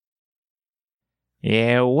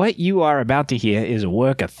Yeah, what you are about to hear is a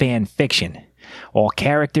work of fan fiction. All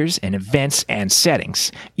characters and events and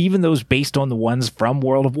settings, even those based on the ones from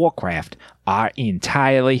World of Warcraft, are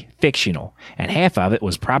entirely fictional, and half of it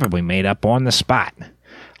was probably made up on the spot.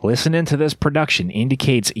 Listening to this production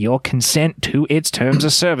indicates your consent to its terms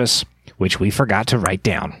of service, which we forgot to write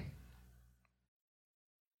down.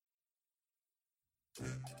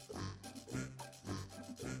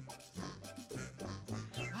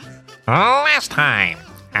 Last time,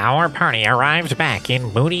 our party arrived back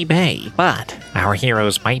in Moody Bay, but our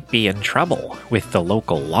heroes might be in trouble with the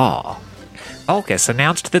local law. Ulcus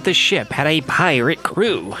announced that the ship had a pirate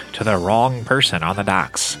crew to the wrong person on the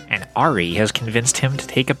docks, and Ari has convinced him to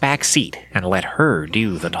take a back seat and let her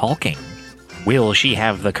do the talking. Will she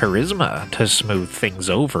have the charisma to smooth things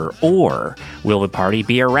over, or will the party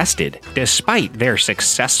be arrested despite their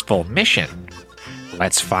successful mission?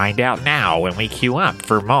 Let's find out now when we queue up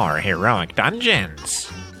for more heroic Dungeons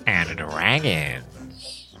and Dragons.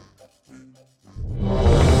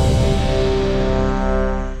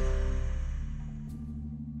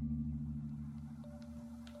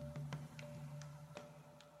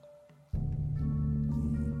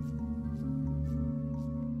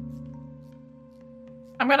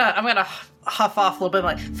 I'm gonna huff off a little bit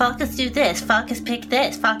like, Focus do this, Focus pick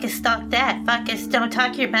this, Focus stalk that, Focus don't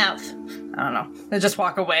talk your mouth. I don't know. And just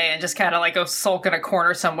walk away and just kind of like go sulk in a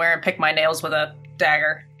corner somewhere and pick my nails with a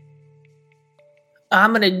dagger.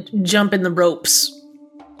 I'm gonna jump in the ropes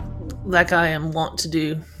like I am wont to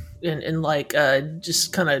do and like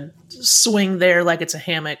just kind of swing there like it's a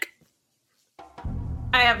hammock.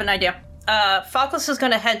 I have an idea. Focus is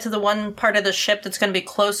gonna head to the one part of the ship that's gonna be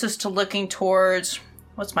closest to looking towards...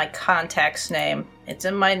 What's my contact's name? It's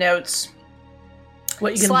in my notes.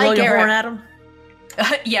 What, you can Sly blow your Garrett. horn at him?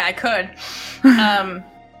 Yeah, I could.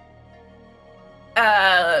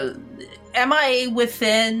 Am I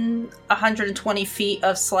within 120 feet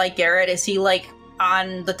of Sly Garrett? Is he, like,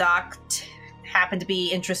 on the dock, happen to be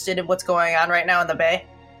interested in what's going on right now in the bay?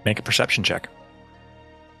 Make a perception check.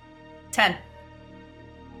 10.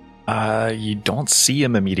 You don't see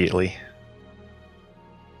him immediately.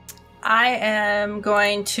 I am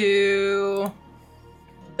going to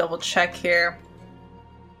double check here.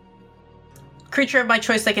 Creature of my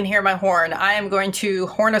choice that can hear my horn. I am going to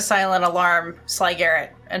horn a silent alarm Sly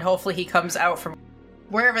Garrett, and hopefully he comes out from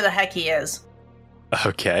wherever the heck he is.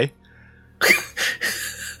 Okay.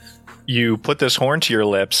 You put this horn to your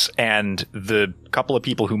lips, and the couple of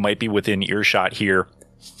people who might be within earshot hear,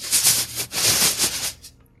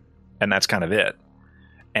 and that's kind of it.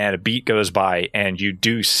 And a beat goes by, and you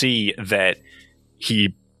do see that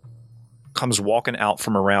he comes walking out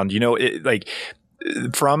from around,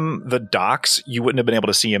 from the docks, you wouldn't have been able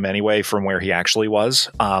to see him anyway from where he actually was.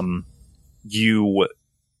 You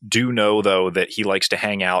do know, though, that he likes to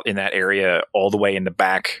hang out in that area all the way in the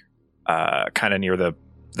back, kind of near the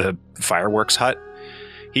fireworks hut.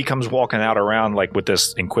 He comes walking out around like with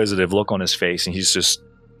this inquisitive look on his face, and he's just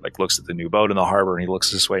like looks at the new boat in the harbor, and he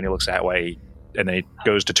looks this way and he looks that way, and then he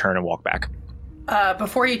goes to turn and walk back.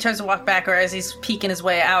 Before he turns to walk back, or as he's peeking his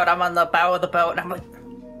way out, I'm on the bow of the boat, and I'm like,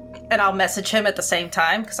 and I'll message him at the same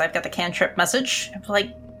time, because I've got the cantrip message. I'm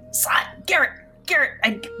like, Garrett,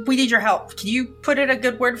 we need your help. Can you put in a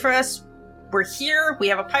good word for us? We're here, we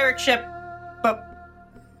have a pirate ship, but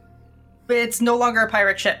it's no longer a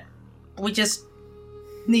pirate ship. We just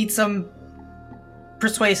need some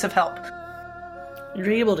persuasive help.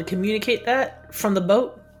 You're able to communicate that from the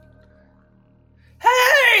boat?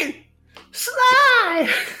 Hey! Sly!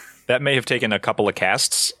 That may have taken a couple of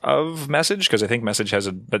casts of message, because I think message has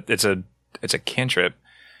it's a cantrip.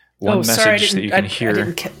 One message that you can hear. I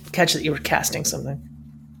didn't catch that you were casting something.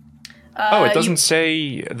 It doesn't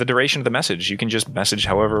say the duration of the message. You can just message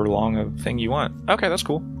however long a thing you want. Okay, that's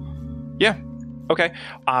cool. Yeah. Okay.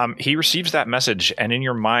 He receives that message, and in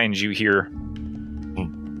your mind you hear,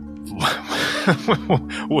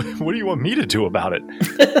 what do you want me to do about it?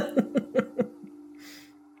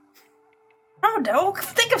 Oh no,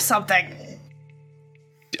 think of something.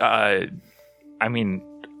 I mean,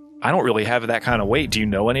 I don't really have that kind of weight. Do you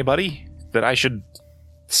know anybody that I should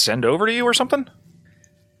send over to you or something?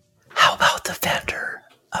 How about the vendor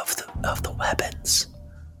of the weapons?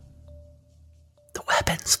 The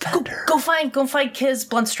weapons vendor. Go find Kiz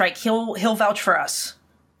Bluntstrike. He'll vouch for us.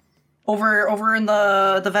 Over in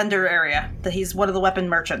the vendor area. That he's one of the weapon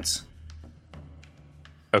merchants.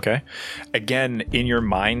 Okay. Again, in your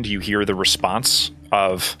mind, you hear the response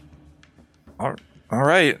of, all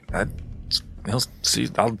right, I'll see.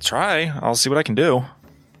 I'll try. I'll see what I can do.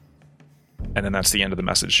 And then that's the end of the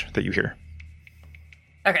message that you hear.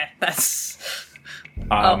 Okay, that's...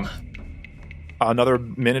 another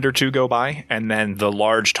minute or two go by, and then the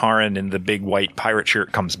large Tauren in the big white pirate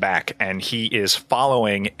shirt comes back, and he is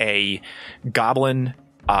following a goblin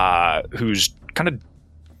who's kind of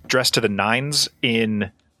dressed to the nines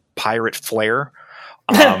in pirate flair.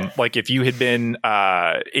 Like if you had been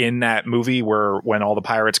in that movie when all the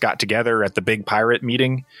pirates got together at the big pirate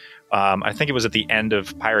meeting, I think it was at the end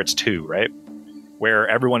of Pirates 2, right? Where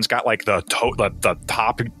everyone's got like the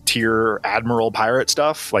top tier admiral pirate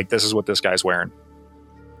stuff. Like this is what this guy's wearing.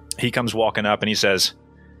 He comes walking up and he says,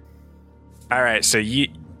 "All right, so you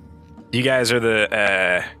guys are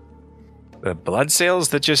the blood sails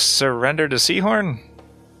that just surrendered to Seahorn?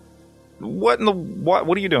 What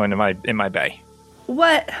are you doing in my bay?"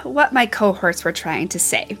 What my cohorts were trying to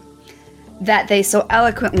say, that they so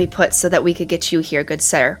eloquently put so that we could get you here, good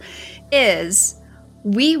sir, is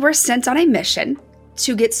we were sent on a mission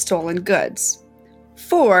to get stolen goods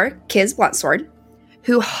for Kiz Bluntsword,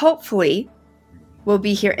 who hopefully will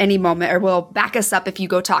be here any moment or will back us up if you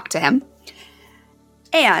go talk to him.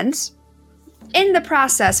 And in the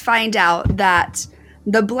process, find out that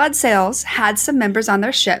the Bloodsails had some members on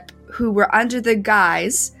their ship who were under the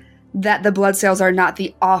guise that the Bloodsails are not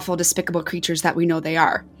the awful, despicable creatures that we know they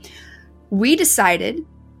are. We decided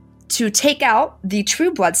to take out the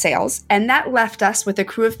true Bloodsails, and that left us with a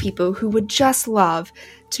crew of people who would just love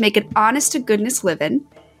to make an honest-to-goodness living,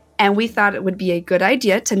 and we thought it would be a good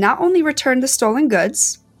idea to not only return the stolen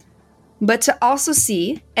goods, but to also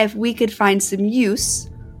see if we could find some use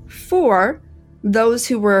for those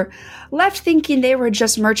who were left thinking they were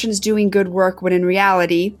just merchants doing good work, when in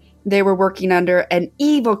reality, they were working under an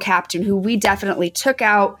evil captain who we definitely took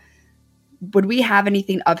out. Would we have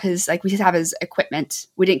anything of his, like we just have his equipment.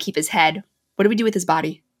 We didn't keep his head. What did we do with his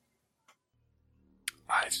body?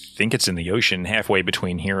 I think it's in the ocean, halfway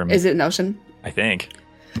between here and... Is it an ocean? I think.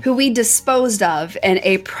 Who we disposed of in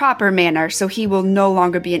a proper manner, so he will no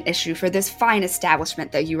longer be an issue for this fine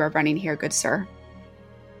establishment that you are running here, good sir.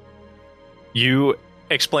 You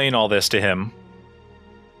explain all this to him,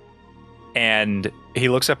 and he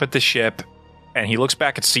looks up at the ship, and he looks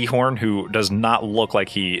back at Seahorn, who does not look like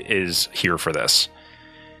he is here for this.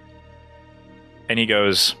 And he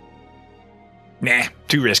goes, "Nah,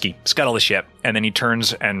 too risky. Scuttle the ship." And then he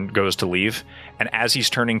turns and goes to leave. And as he's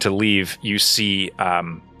turning to leave, you see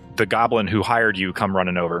the goblin who hired you come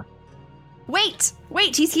running over. Wait,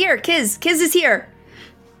 he's here. Kiz is here.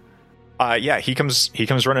 Yeah, he comes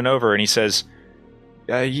running over, and he says,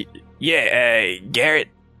 Garrett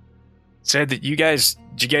said that did you guys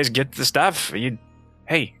get the stuff?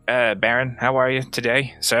 Hey, Baron, how are you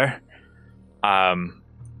today, sir? And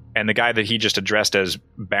the guy that he just addressed as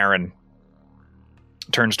Baron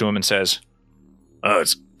turns to him and says, "Oh,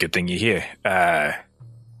 it's a good thing you're here.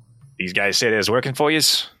 These guys say they was working for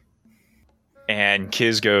yous?" And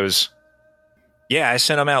Kiz goes, "Yeah, I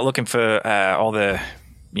sent them out looking for all the,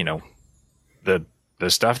 the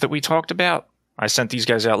stuff that we talked about. I sent these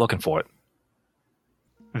guys out looking for it."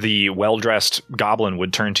 The well-dressed goblin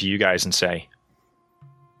would turn to you guys and say,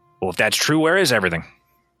 "Well, if that's true, where is everything?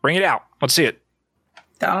 Bring it out. Let's see it."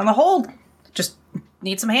 Down in the hold. Just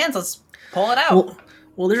need some hands. Let's pull it out.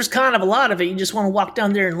 Well, there's kind of a lot of it. You just want to walk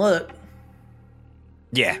down there and look.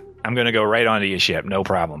 "Yeah, I'm going to go right onto your ship. No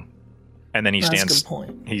problem." And then he That's stands. a good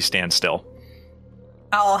point. He stands still.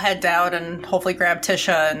 I'll head down and hopefully grab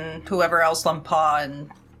Tisha and whoever else on paw, and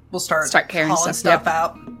we'll start carrying hauling stuff, stuff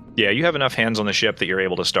out. Yeah, you have enough hands on the ship that you're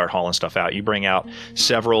able to start hauling stuff out. You bring out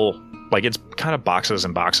several, like it's kind of boxes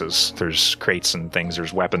and boxes. There's crates and things.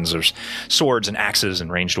 There's weapons. There's swords and axes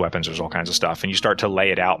and ranged weapons. There's all kinds of stuff. And you start to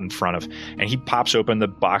lay it out in front of, and he pops open the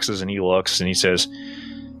boxes and he looks and he says,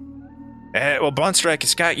 "Well, Bluntstrike,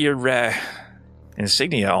 it's got your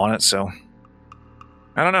insignia on it, so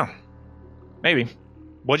I don't know. Maybe.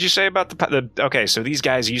 What'd you say about the okay, so these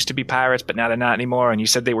guys used to be pirates, but now they're not anymore, and you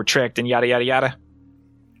said they were tricked and yada, yada, yada?"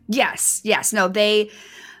 Yes. No, the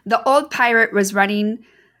old pirate was running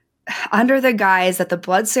under the guise that the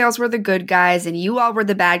Bloodsails were the good guys and you all were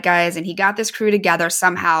the bad guys, and he got this crew together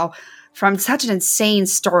somehow from such an insane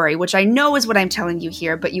story, which I know is what I'm telling you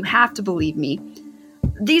here, but you have to believe me.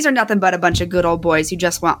 These are nothing but a bunch of good old boys who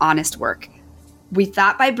just want honest work. We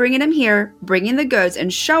thought by bringing them here, bringing the goods,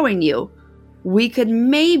 and showing you, we could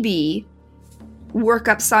maybe work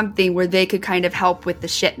up something where they could kind of help with the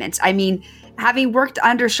shipments. I mean, having worked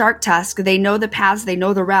under Shark Tusk, they know the paths, they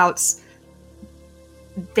know the routes.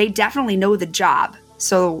 They definitely know the job.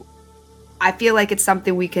 So I feel like it's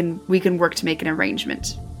something we can work to make an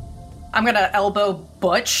arrangement. I'm gonna elbow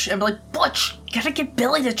Butch and be like, "Butch, you gotta get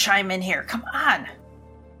Billy to chime in here. Come on."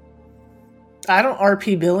 I don't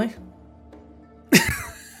RP Billy.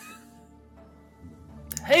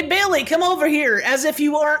 Hey, Billy, come over here, as if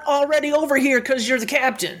you aren't already over here because you're the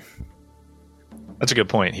captain. That's a good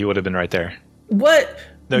point. He would have been right there. What?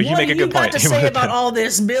 No, you make a good point. What do you got to say about all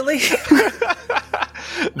this, Billy?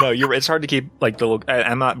 No, it's hard to keep like the.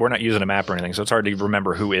 We're not using a map or anything, so it's hard to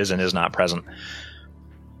remember who is and is not present.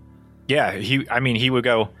 Yeah, he would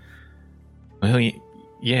go. Well,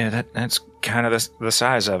 yeah, that's kind of the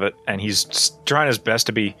size of it, and he's trying his best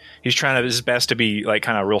to be. He's trying his best to be like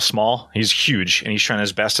kind of real small. He's huge, and he's trying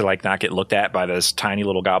his best to like not get looked at by this tiny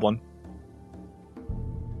little goblin.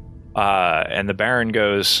 And the Baron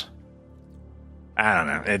goes, I don't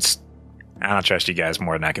know. I don't trust you guys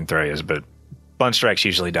more than I can throw you, but Blunt Strike's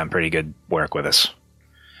usually done pretty good work with us.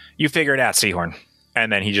 You figure it out, Seahorn.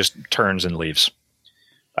 And then he just turns and leaves.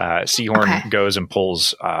 Seahorn goes and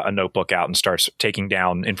pulls a notebook out and starts taking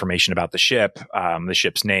down information about the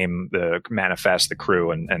ship's name, the manifest, the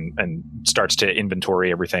crew, and starts to inventory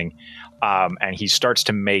everything. And he starts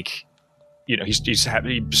to make,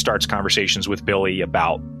 he starts conversations with Billy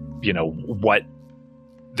about, what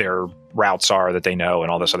their routes are that they know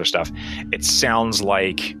and all this other stuff. It sounds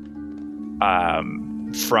like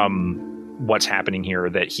from what's happening here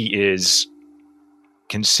that he is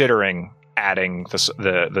considering adding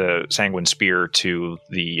the Sanguine Spear to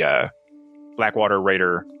the Blackwater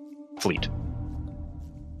Raider fleet.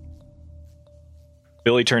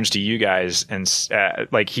 Billy turns to you guys and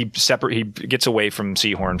he gets away from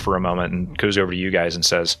Seahorn for a moment and goes over to you guys and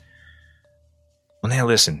says, well, now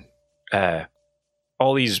listen,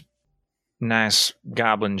 all these nice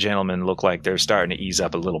goblin gentlemen look like they're starting to ease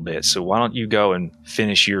up a little bit. So why don't you go and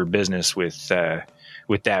finish your business with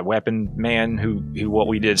that weapon man who what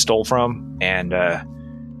we did stole from, and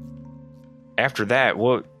after that,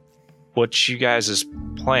 what you guys'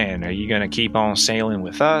 plan? Are you going to keep on sailing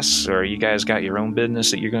with us, or you guys got your own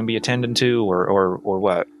business that you're going to be attending to, or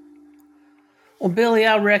what? Well, Billy,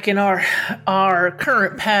 I reckon our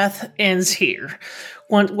current path ends here.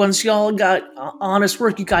 Once y'all got honest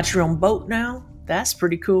work, you got your own boat now. That's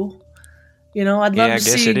pretty cool. I'd love to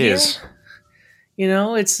see you again. Is.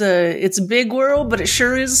 It's a big world, but it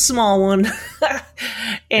sure is a small one.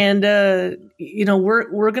 And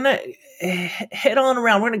we're gonna head on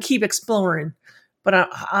around. We're gonna keep exploring. But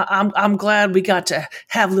I'm glad we got to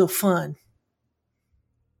have a little fun.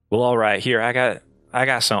 Well, all right. Here, I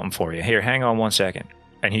got something for you. Here, hang on 1 second.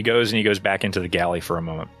 And he goes back into the galley for a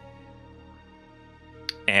moment.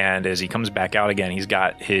 And as he comes back out again, he's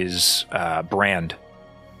got his brand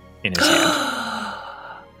in his hand.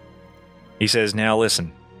 He says, now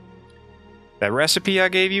listen, that recipe I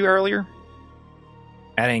gave you earlier,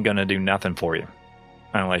 that ain't going to do nothing for you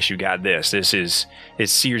unless you got this. It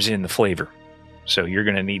sears in the flavor. So you're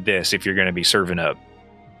going to need this if you're going to be serving up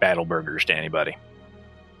battle burgers to anybody.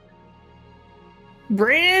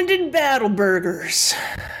 Branded battle burgers.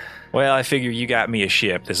 Well, I figure you got me a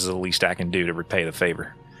ship. This is the least I can do to repay the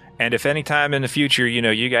favor. And if any time in the future,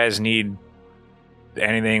 you guys need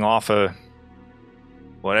anything off of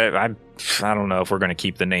whatever, I don't know if we're going to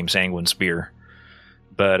keep the name Sanguine Spear,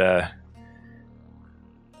 but if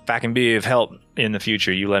I can be of help in the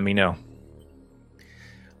future, you let me know.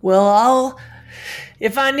 Well,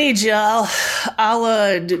 if I need you, I'll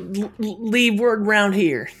leave word around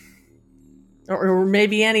here. Or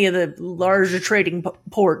maybe any of the larger trading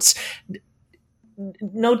ports.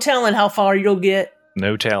 No telling how far you'll get.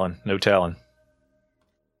 No telling.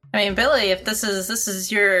 I mean, Billy, if this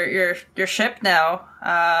is your ship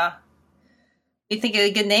now, you think of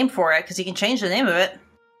a good name for it, because you can change the name of it.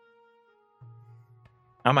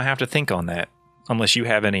 I'm gonna have to think on that, unless you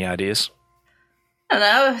have any ideas. I don't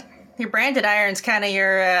know. Your branded iron's kind of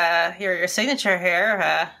your signature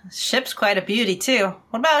here. Ship's quite a beauty too.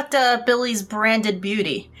 What about Billy's branded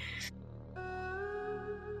beauty?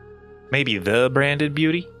 Maybe the branded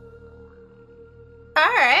beauty. All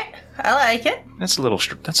right, I like it. That's a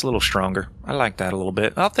little stronger. I like that a little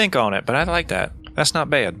bit. I'll think on it, but I like that. That's not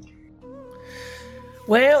bad.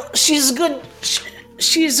 Well, she's a good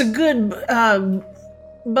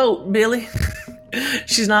boat, Billy.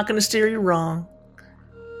 She's not going to steer you wrong.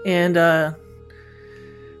 And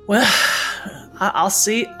I'll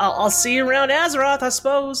see you around Azeroth, I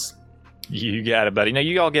suppose. You got it, buddy. Now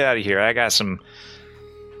you all get out of here. I got some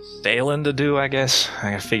sailing to do, I guess.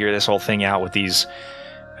 I gotta figure this whole thing out with these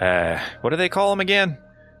what do they call them again?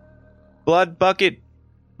 Blood bucket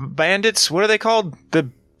bandits? What are they called? The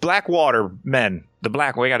Blackwater men.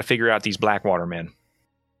 We gotta figure out these Blackwater men.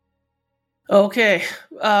 Okay.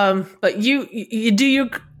 But you do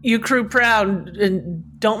your crew proud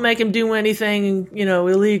and don't make him do anything,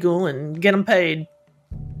 illegal, and get him paid.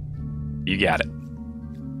 You got it.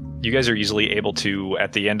 You guys are easily able to,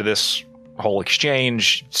 at the end of this whole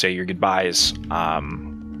exchange, say your goodbyes.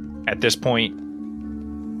 At this point,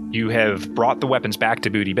 you have brought the weapons back to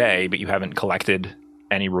Booty Bay, but you haven't collected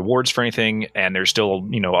any rewards for anything, and there's still,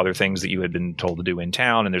 other things that you had been told to do in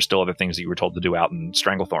town, and there's still other things that you were told to do out in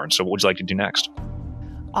Stranglethorn. So what would you like to do next?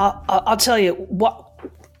 I'll tell you what,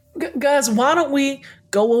 guys. Why don't we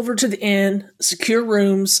go over to the inn, secure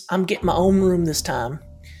rooms? I'm getting my own room this time.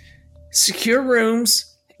 Secure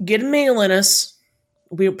rooms, get a meal in us.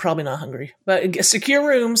 We're probably not hungry, but secure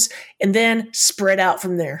rooms, and then spread out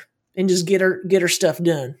from there, and just get her stuff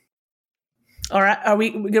done. All right, are we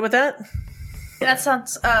good with that? That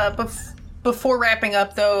sounds. Before wrapping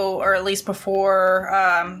up, though, or at least before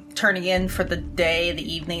turning in for the day, the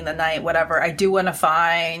evening, the night, whatever, I do want to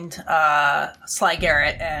find Sly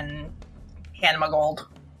Garrett and hand him a gold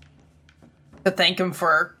to thank him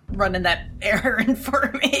for running that errand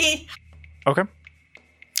for me. Okay.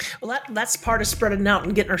 Well, that's part of spreading out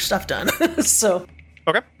and getting our stuff done. So.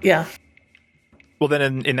 Okay. Yeah. Well,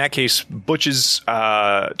 then in that case, Butch's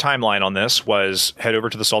timeline on this was head over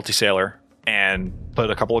to the Salty Sailor and put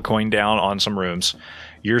a couple of coin down on some rooms.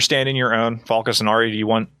 You're standing your own. Falcus and Ari, do you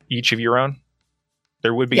want each of your own?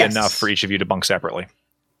 There would be enough for each of you to bunk separately.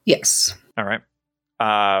 Yes. All right.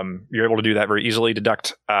 You're able to do that very easily.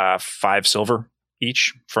 Deduct 5 silver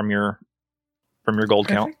each from your gold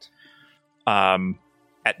count.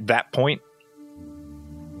 At that point,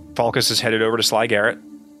 Falcus is headed over to Sly Garrett.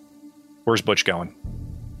 Where's Butch going?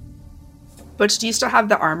 Butch, do you still have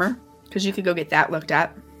the armor? Because you could go get that looked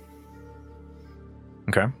at.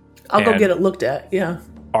 Okay. I'll go get it looked at, yeah.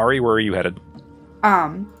 Ari, where are you headed?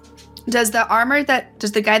 Does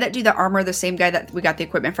the guy that do the armor the same guy that we got the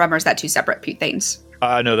equipment from, or is that two separate things?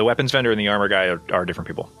 No, the weapons vendor and the armor guy are different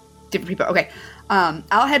people. Different people, okay.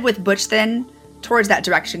 I'll head with Butch then towards that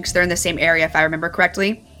direction, because they're in the same area, if I remember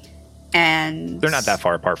correctly. And... they're not that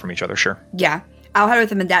far apart from each other, sure. Yeah. I'll head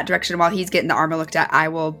with him in that direction while he's getting the armor looked at. I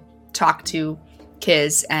will talk to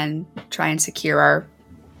Kiz and try and secure our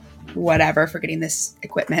whatever for getting this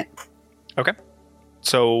equipment. Okay.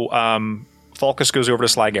 So, Falcus goes over to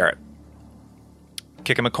Sly Garrett.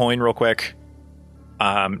 Kick him a coin real quick.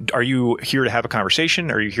 Are you here to have a conversation?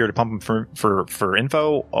 Are you here to pump him for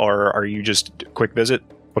info? Or are you just a quick visit?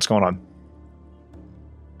 What's going on?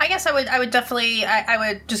 I guess I would definitely, I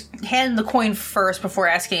would just hand the coin first before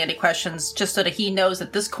asking any questions, just so that he knows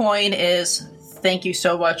that this coin is, thank you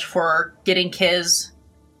so much for getting Kiz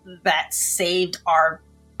that saved our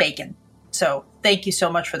bacon. So thank you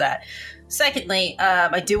so much for that. Secondly,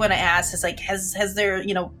 I do want to ask, is like, has there,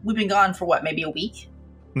 we've been gone for what, maybe a week?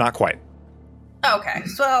 Not quite. Okay.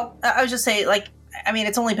 So I was just saying, like, I mean,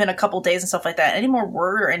 it's only been a couple days and stuff like that. Any more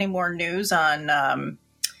word or any more news on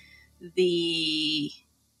the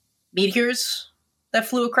meteors that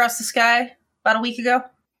flew across the sky about a week ago?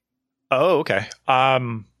 Oh, okay.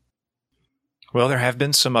 Well, there have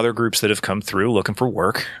been some other groups that have come through looking for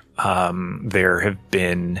work. There have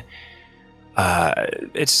been...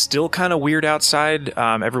 it's still kind of weird outside.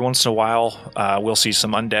 Every once in a while, we'll see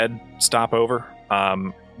some undead stop over.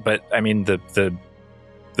 But, I mean, the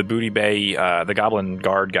Booty Bay, the Goblin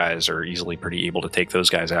Guard guys are easily pretty able to take those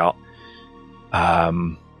guys out.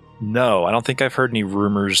 No, I don't think I've heard any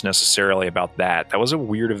rumors necessarily about that. That was a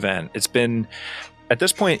weird event. It's been, at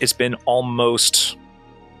this point, it's probably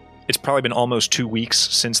been almost 2 weeks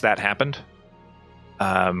since that happened.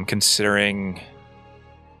 Considering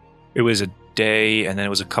it was a day, and then it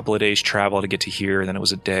was a couple of days travel to get to here, and then it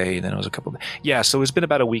was a day, and then it was a couple of... Yeah, so it's been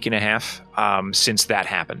about a week and a half since that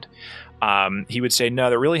happened. He would say,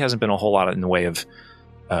 no, there really hasn't been a whole lot in the way of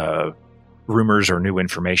rumors or new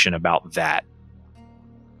information about that.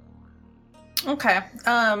 Okay.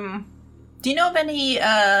 Do you know of any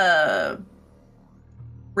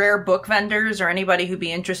rare book vendors or anybody who'd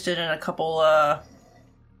be interested in a couple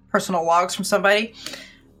personal logs from somebody?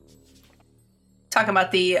 Talking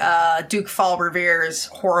about the Duke Fall Revere's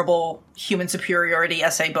horrible human superiority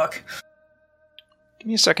essay book. Give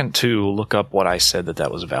me a second to look up what I said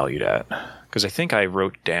that was valued at, because I think I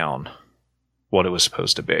wrote down what it was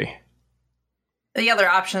supposed to be. The other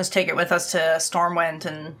option is take it with us to Stormwind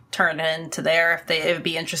and turn it into there if they would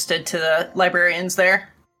be interested to the librarians there.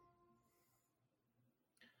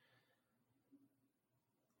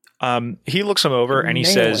 He looks him over and he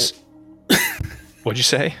says, what'd you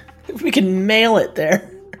say? We can mail it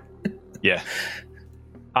there. Yeah.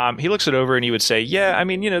 He looks it over and he would say, yeah, I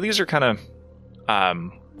mean, these are kind of,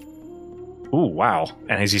 ooh, wow.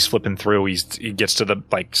 And as he's flipping through, he gets to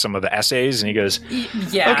some of the essays and he goes,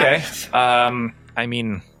 yeah. Okay. I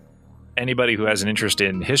mean, anybody who has an interest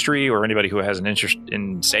in history or anybody who has an interest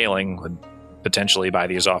in sailing would potentially buy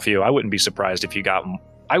these off you. I wouldn't be surprised if you got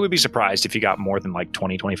I would be surprised if you got more than like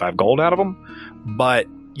 20, 25 gold out of them. But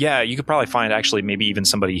yeah, you could probably find actually maybe even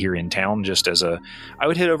somebody here in town just as a... I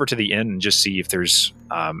would head over to the inn and just see if there's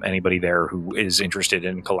anybody there who is interested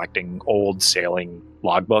in collecting old sailing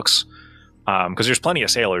logbooks. Because there's plenty of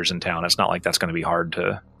sailors in town. It's not like that's going to be hard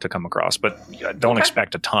to come across. But don't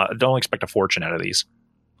expect a ton. Don't expect a fortune out of these.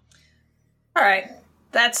 All right.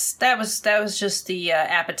 That was just the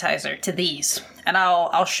appetizer to these, and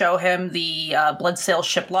I'll show him the Bloodsail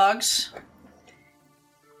ship logs.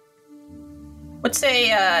 Would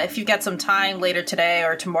say if you've got some time later today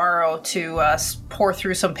or tomorrow to pour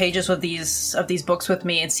through some pages of these books with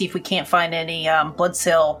me and see if we can't find any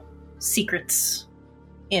Bloodsail secrets.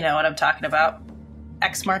 You know what I'm talking about?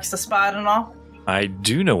 X marks the spot and all. I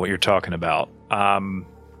do know what you're talking about. Are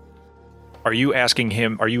you asking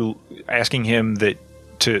him that?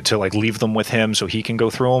 To like leave them with him so he can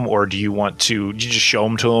go through them, or do you just show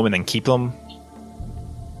them to him and then keep them?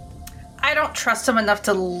 I don't trust him enough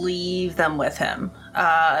to leave them with him.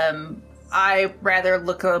 I rather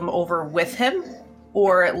look them over with him,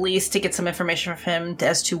 or at least to get some information from him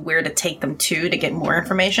as to where to take them to get more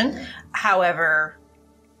information. However,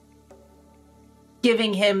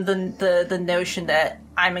 giving him the notion that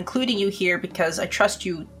I'm including you here because I trust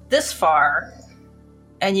you this far.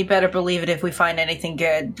 And you better believe it. If we find anything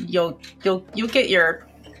good, you'll get your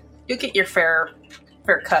fair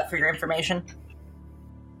cut for your information.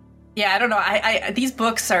 Yeah, I don't know. I these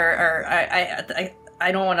books I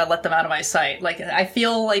don't want to let them out of my sight. Like I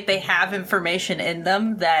feel like they have information in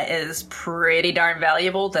them that is pretty darn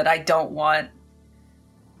valuable that I don't want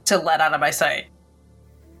to let out of my sight.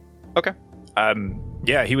 Okay.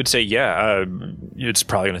 Yeah, he would say it's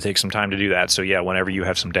probably going to take some time to do that. So yeah, whenever you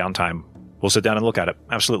have some downtime, we'll sit down and look at it.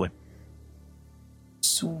 Absolutely.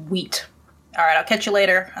 Sweet. All right, I'll catch you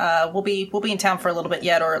later. We'll be in town for a little bit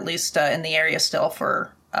yet, or at least in the area still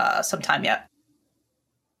for some time yet.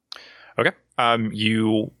 Okay.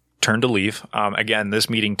 You turn to leave. Again, this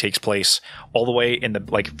meeting takes place all the way in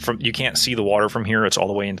the you can't see the water from here. It's all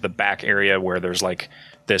the way into the back area where there's like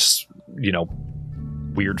this,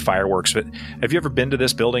 weird fireworks. But have you ever been to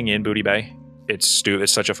this building in Booty Bay? It's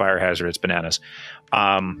such a fire hazard. It's bananas.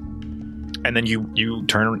 And then you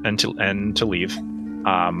turn and to leave.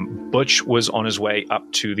 Butch was on his way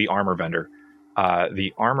up to the armor vendor. I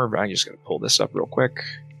just got to pull this up real quick.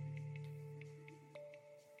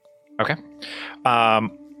 Okay.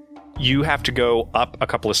 You have to go up a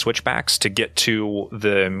couple of switchbacks to get to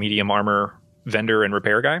the medium armor vendor and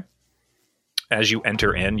repair guy. As you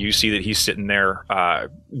enter in, you see that he's sitting there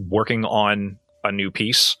working on a new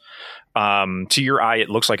piece. To your eye, it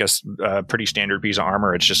looks like a pretty standard piece of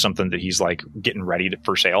armor. It's just something that he's like getting ready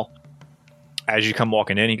for sale. As you come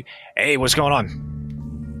walking in, hey, what's going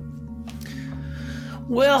on?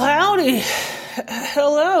 Well, howdy.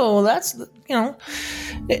 Hello. That's,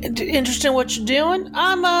 interesting what you're doing.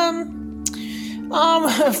 I'm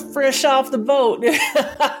fresh off the boat.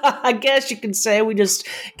 I guess you could say we just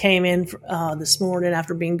came in this morning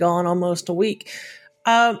after being gone almost a week.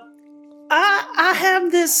 I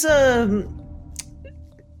have this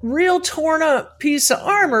real torn up piece of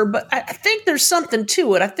armor, but I think there's something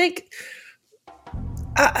to it. I think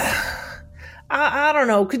I don't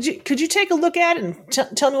know. Could you take a look at it and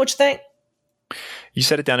tell me what you think? You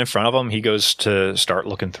set it down in front of him. He goes to start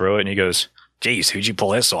looking through it, and he goes, "Geez, who'd you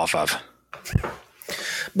pull this off of?"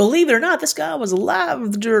 Believe it or not, this guy was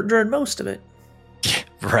alive during most of it.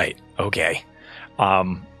 Right. Okay.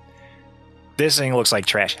 This thing looks like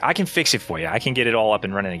trash. I can fix it for you. I can get it all up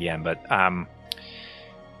and running again. But,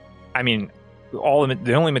 I mean, the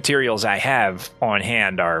only materials I have on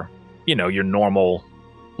hand are, your normal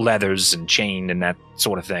leathers and chain and that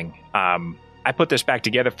sort of thing. I put this back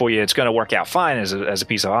together for you. It's going to work out fine as a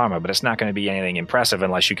piece of armor, but it's not going to be anything impressive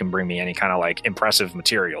unless you can bring me any kind of like impressive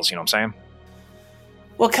materials. You know what I'm saying?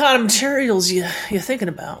 What kind of materials you thinking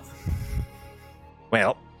about?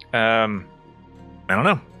 Well, I don't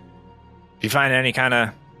know. If you find any kind of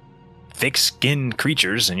thick-skinned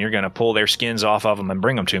creatures and you're going to pull their skins off of them and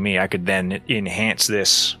bring them to me, I could then enhance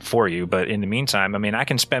this for you. But in the meantime, I mean, I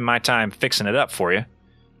can spend my time fixing it up for you.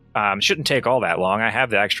 Shouldn't take all that long. I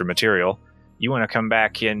have the extra material. You want to come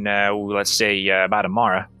back in, let's say, about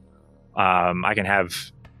tomorrow. I can have...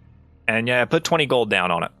 And put 20 gold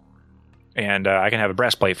down on it. And I can have a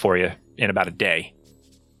breastplate for you in about a day.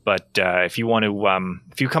 But if you want to,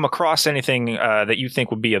 if you come across anything that you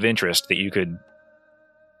think would be of interest that you could,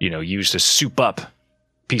 use to soup up a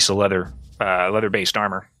piece of leather-based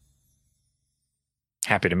armor,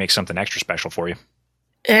 happy to make something extra special for you.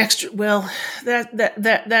 Extra? Well,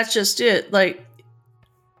 that's just it. Like,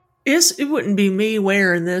 it wouldn't be me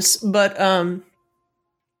wearing this, but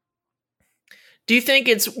Do you think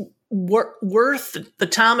it's worth the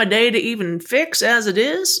time of day to even fix as it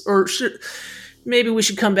is, or maybe we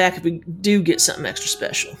should come back if we do get something extra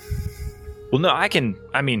special? Well, no, if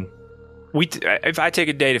I take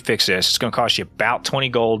a day to fix this, it's going to cost you about 20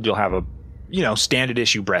 gold. You'll have a, standard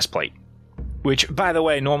issue breastplate, which, by the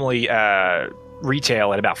way, normally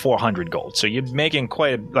retail at about 400 gold. So you're making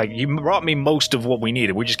you brought me most of what we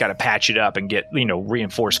needed. We just got to patch it up and get,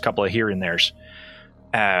 reinforce a couple of here and there's.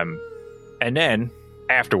 And then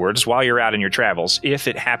afterwards, while you're out in your travels, if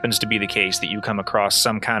it happens to be the case that you come across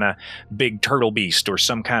some kind of big turtle beast or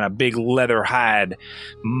some kind of big leather hide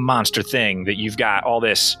monster thing that you've got all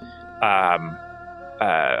this,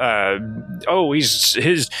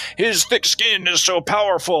 his thick skin is so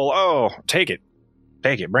powerful. Oh, take it,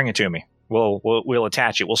 bring it to me. We'll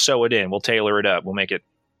attach it. We'll sew it in. We'll tailor it up. We'll make it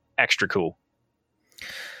extra cool.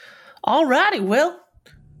 Alrighty, well,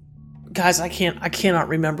 guys, I cannot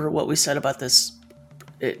remember what we said about this.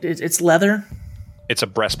 It's leather. It's a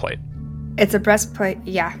breastplate. It's a breastplate,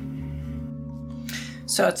 yeah.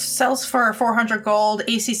 So it sells for 400 gold,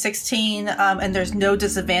 AC 16, and there's no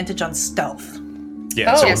disadvantage on stealth.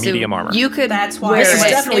 Yeah, so medium armor. You could. That's why This is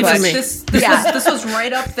definitely for me. This was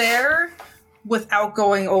right up there without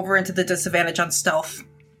going over into the disadvantage on stealth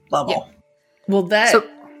level. Yeah. Well, that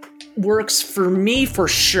works for me for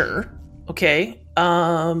sure. Okay.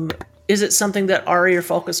 Is it something that Ari or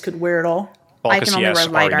Falcus could wear at all? I can only wear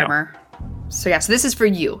light armor. So yeah, so this is for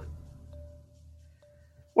you.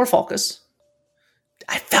 Or Falcus.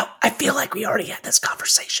 I feel like we already had this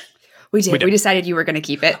conversation. We did. We decided you were going to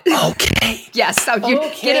keep it. Okay. Yes, so you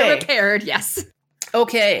get it repaired, yes.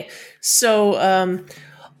 Okay. So,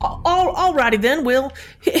 alrighty then, Will.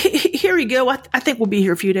 Here you go. I think we'll be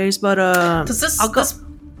here a few days, but I was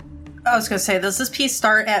going to say, does this piece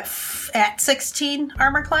start at 16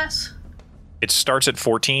 armor class? It starts at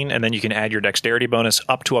 14, and then you can add your dexterity bonus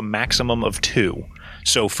up to a maximum of 2.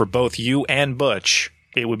 So for both you and Butch,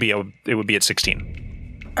 it would be at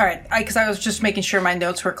 16. All right, because I was just making sure my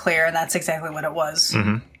notes were clear, and that's exactly what it was.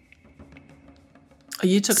 Mm-hmm. Oh,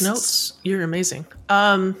 you took notes. You're amazing.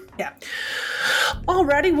 Yeah.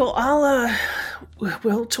 Alrighty.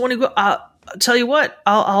 Well, 20 gold. I'll tell you what.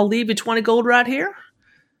 I'll leave you 20 gold right here,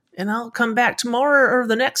 and I'll come back tomorrow or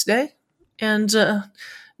the next day, and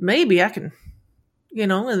maybe I can. In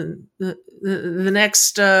the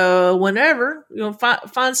next whenever,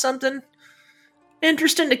 find something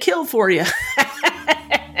interesting to kill for you.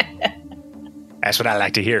 That's what I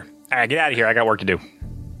like to hear. All right, get out of here. I got work to do.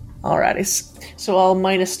 Alrighty. So I'll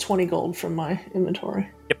minus 20 gold from my inventory.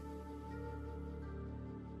 Yep.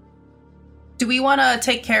 Do we want to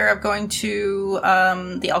take care of going to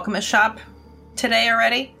the alchemist shop today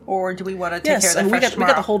already? Or do we want to take care of that we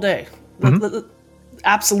got the whole day. Mm-hmm.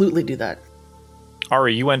 Absolutely do that.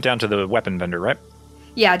 Ari, you went down to the weapon vendor, right?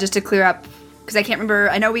 Yeah, just to clear up, because I can't remember.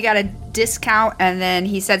 I know we got a discount, and then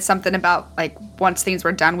he said something about, once things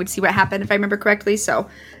were done, we'd see what happened, if I remember correctly. So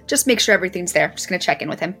just make sure everything's there. Just going to check in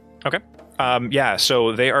with him. Okay. Yeah,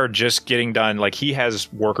 so they are just getting done. He has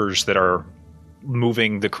workers that are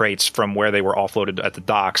moving the crates from where they were offloaded at the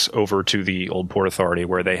docks over to the Old Port Authority,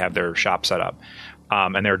 where they have their shop set up.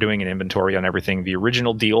 And they're doing an inventory on everything. The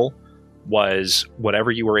original deal was whatever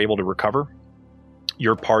you were able to recover,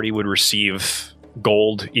 your party would receive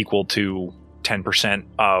gold equal to 10%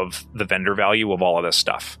 of the vendor value of all of this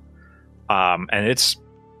stuff. And it's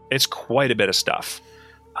quite a bit of stuff.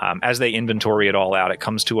 As they inventory it all out, it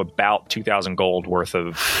comes to about 2,000 gold worth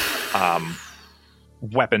of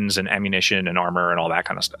weapons and ammunition and armor and all that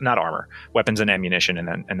kind of stuff. Not armor, weapons and ammunition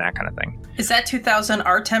and that kind of thing. Is that 2,000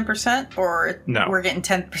 our 10%, or no? We're getting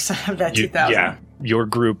 10% of that 2,000? Yeah, your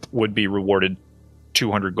group would be rewarded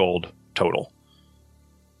 200 gold total,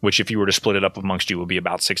 which if you were to split it up amongst you would be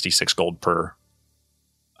about 66 gold per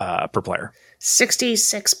player.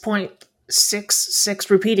 66.66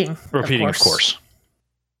 repeating. Repeating, of course.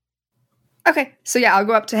 Okay, so yeah, I'll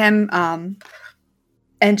go up to him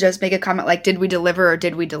and just make a comment like, did we deliver or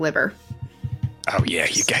did we deliver? Oh, yeah,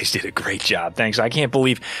 you guys did a great job. Thanks. I can't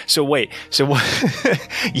believe... So wait, so what?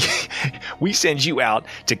 We send you out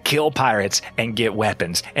to kill pirates and get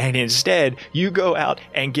weapons, and instead you go out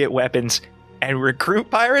and get weapons and recruit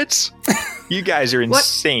pirates? You guys are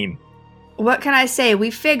insane. What can I say?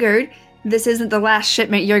 We figured this isn't the last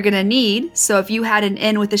shipment you're going to need, so if you had an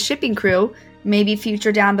in with the shipping crew, maybe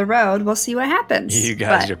future down the road, we'll see what happens. You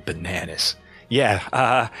guys are bananas.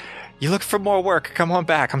 Yeah, you look for more work, come on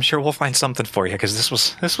back. I'm sure we'll find something for you, because this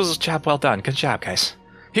was a job well done. Good job, guys.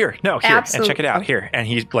 Here, and check it out. Here. And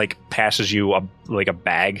he, passes you a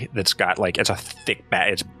bag that's got, it's a thick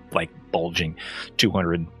bag. It's, bulging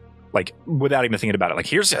 200 like without even thinking about it. Like,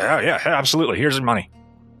 here's, yeah, absolutely, here's your money.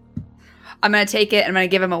 I'm going to take it, I'm going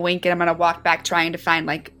to give him a wink, and I'm going to walk back trying to find,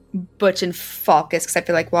 like, Butch and Falcus, because I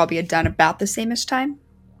feel like we'll all be done about the same-ish time.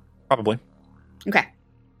 Probably. Okay.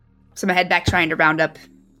 So I'm going to head back trying to round up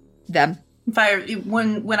them.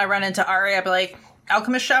 When I run into Ari, I'll be like,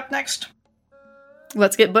 alchemist shop next?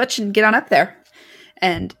 Let's get Butch and get on up there.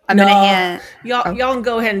 And I'm going to hand... Y'all can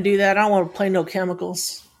go ahead and do that. I don't want to play no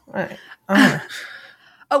chemicals. All right.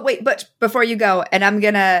 Oh, wait, Butch, before you go, and I'm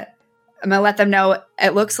gonna let them know,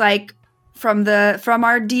 it looks like from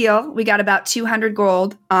our deal, we got about 200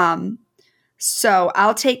 gold. So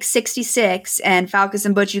I'll take 66, and Falcus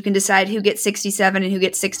and Butch, you can decide who gets 67 and who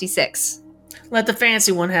gets 66. Let the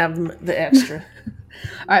fancy one have the extra.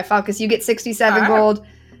 All right, Falcus, you get 67 gold,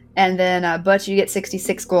 and then Butch, you get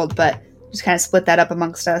 66 gold, but just kind of split that up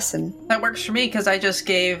amongst us. And that works for me, because I just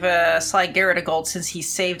gave Sly Garrett a gold since he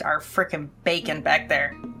saved our frickin' bacon back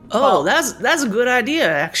there. Oh, that's a good idea,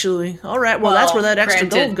 actually. All right, well that's where that extra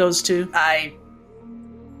gold goes to. I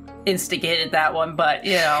instigated that one, but,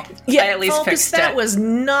 I at least Falcus, fixed that it. was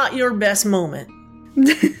not your best moment.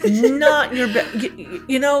 Not your best.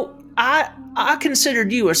 I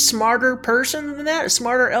considered you a smarter person than that, a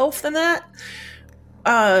smarter elf than that.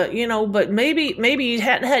 But maybe you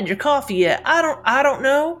hadn't had your coffee yet. I don't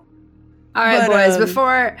know. All right, boys.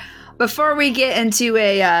 Before we get into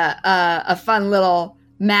a fun little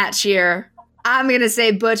match here, I'm gonna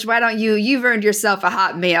say, Butch, why don't you've earned yourself a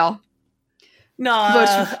hot meal. No,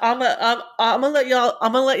 I'm gonna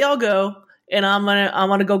let y'all go, and I'm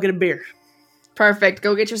gonna go get a beer. Perfect.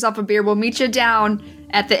 Go get yourself a beer. We'll meet you down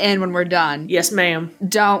at the inn when we're done. Yes, ma'am.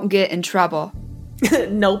 Don't get in trouble.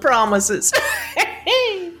 No promises.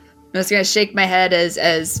 I'm just gonna shake my head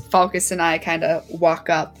as Falcus and I kind of walk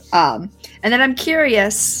up. And then I'm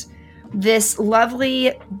curious, this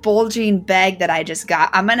lovely bulging bag that I just got,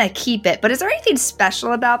 I'm gonna keep it. But is there anything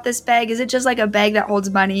special about this bag? Is it just like a bag that holds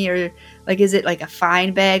money, or like is it like a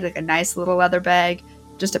fine bag, like a nice little leather bag,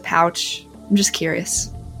 just a pouch? I'm just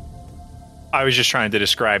curious. I was just trying to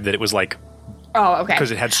describe that it was like, oh, okay,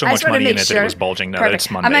 because it had so much money in it that it was bulging. No, Perfect.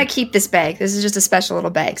 It's Monday. I'm gonna keep this bag. This is just a special little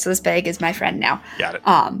bag. So this bag is my friend now. Got it.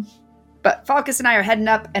 But Falcus and I are heading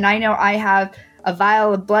up, and I know I have a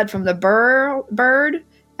vial of blood from the bird,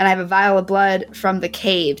 and I have a vial of blood from the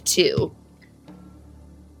cave too.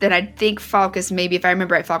 Then I think Falcus, maybe if I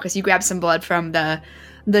remember right, Falcus, you grabbed some blood from the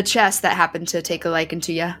chest that happened to take a liking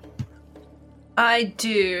to you. I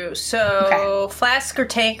do. So, flask or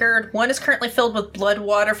tankard. One is currently filled with blood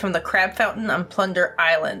water from the crab fountain on Plunder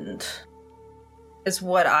Island. Is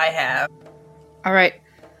what I have. All right.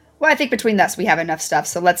 Well, I think between us we have enough stuff.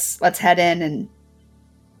 So let's head in and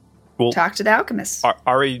talk to the alchemist.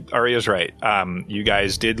 Ari is right. You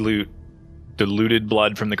guys did loot diluted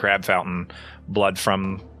blood from the crab fountain, blood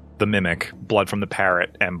from the mimic, blood from the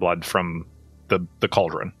parrot, and blood from the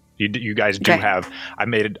cauldron. You guys do have. I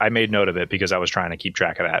made note of it because I was trying to keep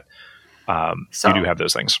track of that. So you do have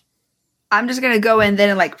those things. I'm just gonna go in then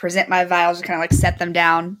and like present my vials and kind of like set them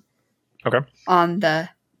down. Okay. On the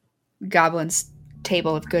goblin's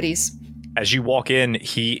table of goodies. As you walk in,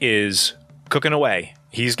 he is cooking away.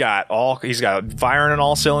 He's got firing on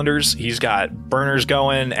all cylinders. He's got burners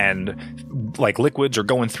going, and like liquids are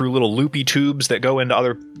going through little loopy tubes that go into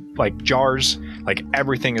other like jars. Like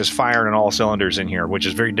everything is firing on all cylinders in here, which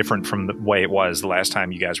is very different from the way it was the last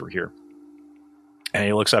time you guys were here. And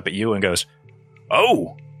he looks up at you and goes,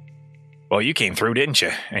 "Oh, well, you came through, didn't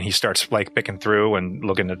you?" And he starts like picking through and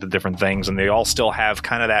looking at the different things, and they all still have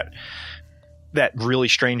kind of that really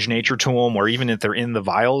strange nature to them, where even if they're in the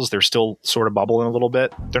vials, they're still sort of bubbling a little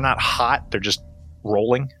bit. They're not hot, they're just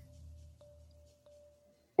rolling.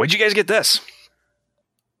 Where'd you guys get this?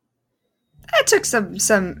 It took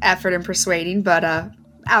some effort and persuading, but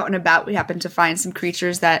out and about we happened to find some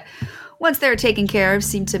creatures that, once they were taken care of,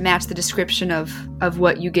 seemed to match the description of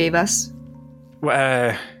what you gave us.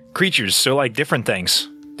 Creatures, so like different things.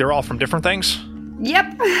 They're all from different things?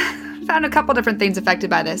 Yep. Found a couple different things affected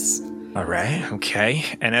by this. All right, okay.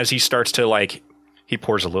 And as he starts to he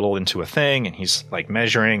pours a little into a thing, and he's like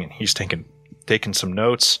measuring, and he's taking some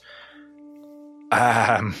notes.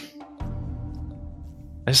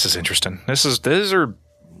 This is interesting. This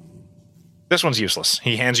one's useless.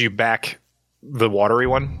 He hands you back the watery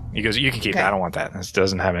one. He goes, "You can keep that. I don't want that. This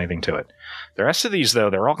doesn't have anything to it." The rest of these, though,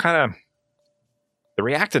 they're all they're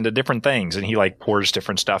reacting to different things, and he like pours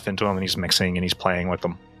different stuff into them, and he's mixing and he's playing with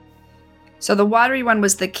them. So the watery one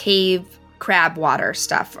was the cave crab water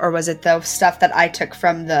stuff, or was it the stuff that I took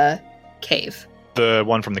from the cave? The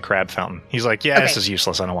one from the crab fountain. He's like, "Yeah, This is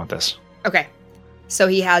useless. I don't want this." Okay. So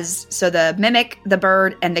the mimic, the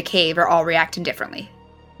bird, and the cave are all reacting differently.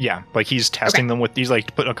 Yeah, like he's testing them with, he's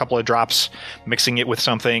like putting a couple of drops, mixing it with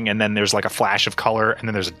something, and then there's like a flash of color, and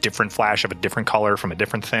then there's a different flash of a different color from a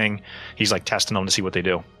different thing. He's like testing them to see what they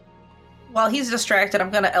do. While he's distracted, I'm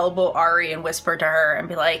gonna elbow Ari and whisper to her and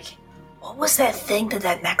be like, "What was that thing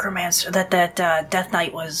that necromancer, that Death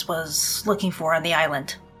Knight was looking for on the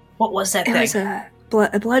island? What was that thing?" It was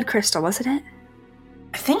a blood crystal, wasn't it?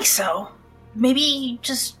 I think so. Maybe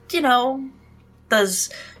just,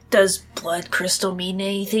 does blood crystal mean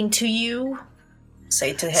anything to you?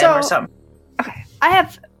 Say to him or something. Okay.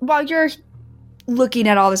 While you're looking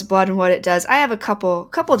at all this blood and what it does, I have a couple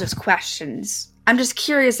just questions. I'm just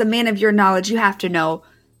curious, a man of your knowledge, you have to know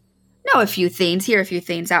a few things, hear a few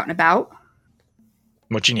things out and about.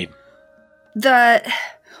 What you need?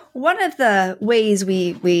 One of the ways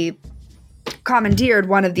we commandeered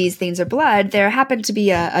one of these things of blood, there happened to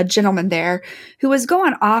be a gentleman there who was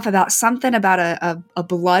going off about something about a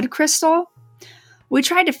blood crystal. We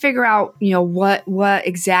tried to figure out, what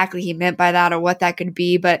exactly he meant by that or what that could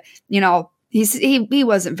be, but he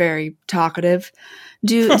wasn't very talkative.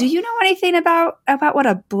 Do you know anything about what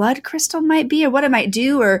a blood crystal might be or what it might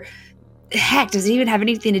do, or heck, does it even have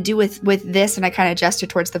anything to do with this? And I kind of gesture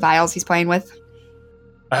towards the vials he's playing with.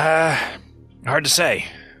 Hard to say.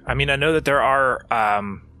 I mean, I know that there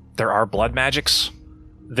are blood magics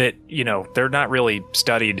that, they're not really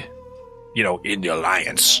studied, in the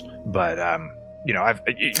Alliance. But,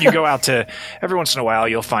 you go out to, every once in a while,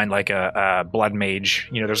 you'll find like a blood mage.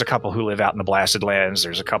 There's a couple who live out in the Blasted Lands.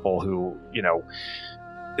 There's a couple who,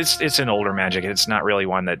 it's an older magic. It's not really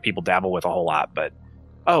one that people dabble with a whole lot. But,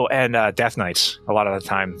 and Death Knights, a lot of the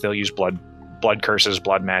time, they'll use blood curses,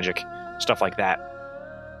 blood magic, stuff like that.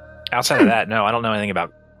 Outside of that, no, I don't know anything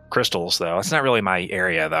about crystals, though. It's not really my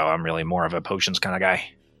area, though. I'm really more of a potions kind of guy.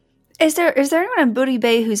 Is there anyone in Booty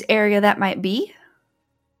Bay whose area that might be?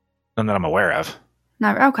 None that I'm aware of.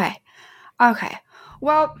 No. Okay.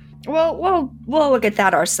 Well, we'll look at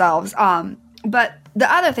that ourselves. But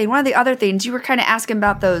one of the other things, you were kind of asking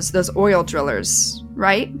about those oil drillers,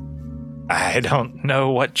 right? I don't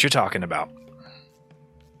know what you're talking about.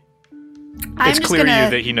 It's clear to you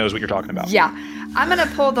that he knows what you're talking about. Yeah. I'm going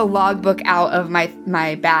to pull the logbook out of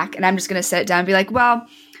my back, and I'm just going to set it down and be like, well,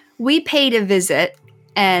 we paid a visit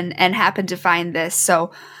and happened to find this,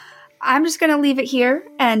 so I'm just going to leave it here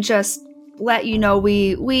and just let you know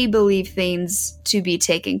we believe things to be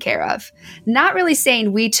taken care of. Not really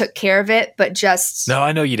saying we took care of it, but just... No,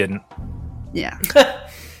 I know you didn't. Yeah.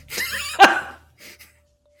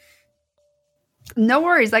 No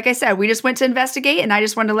worries. Like I said, we just went to investigate, and I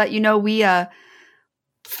just wanted to let you know we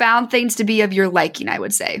found things to be of your liking, I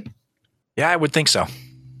would say. Yeah, I would think so.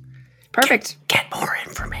 Perfect. Get more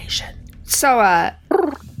information. So,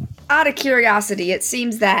 out of curiosity, it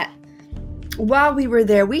seems that while we were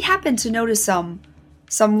there, we happened to notice some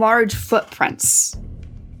large footprints.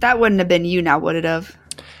 That wouldn't have been you now, would it have?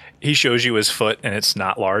 He shows you his foot, and it's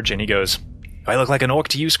not large, and he goes, "Do I look like an orc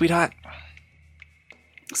to you, sweetheart?"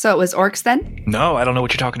 So it was orcs then? No, I don't know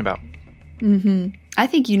what you're talking about. Mm-hmm. I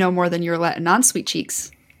think you know more than you're letting on, Sweet Cheeks.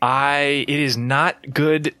 It is not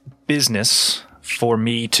good business for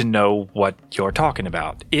me to know what you're talking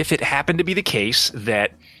about. If it happened to be the case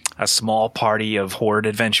that a small party of horde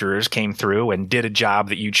adventurers came through and did a job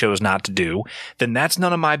that you chose not to do, then that's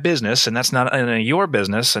none of my business, and that's not none of your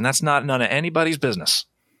business, and that's not none of anybody's business.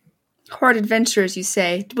 Horde adventurers, you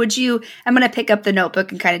say? I'm going to pick up the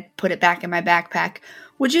notebook and kind of put it back in my backpack.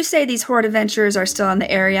 Would you say these horde adventurers are still in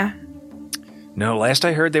the area? No, last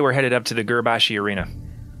I heard they were headed up to the Gurbashi Arena.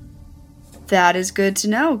 That is good to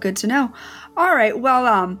know. Good to know. All right, well,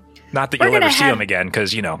 not that you'll ever see them again,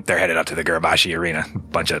 because, they're headed up to the Gurbashi Arena.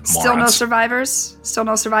 Bunch of morons. Still no survivors? Still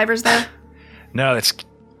no survivors there? No, it's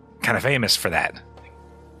kind of famous for that.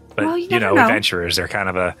 But, well, you know, adventurers, they're kind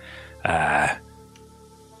of a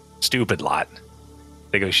stupid lot.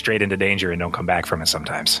 They go straight into danger and don't come back from it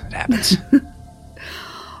sometimes. It happens.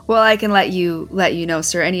 Well, I can let you know,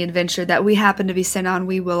 sir. Any adventure that we happen to be sent on,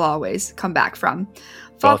 we will always come back from.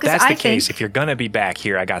 Well, if that's the case, if you're going to be back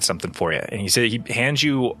here, I got something for you. And he hands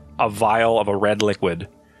you a vial of a red liquid.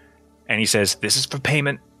 And he says, this is for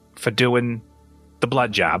payment for doing the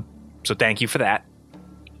blood job. So thank you for that.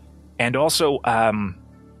 And also,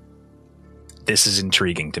 this is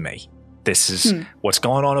intriguing to me. This is what's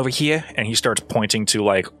going on over here. And he starts pointing to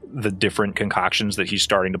like the different concoctions that he's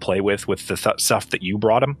starting to play with the stuff that you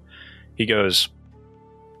brought him. He goes,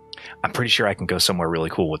 I'm pretty sure I can go somewhere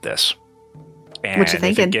really cool with this. And what you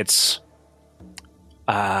thinking? If it gets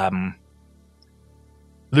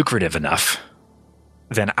lucrative enough,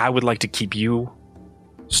 then I would like to keep you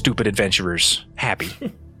stupid adventurers happy.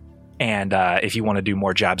 And if you want to do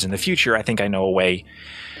more jobs in the future, I think I know a way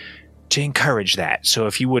to encourage that. So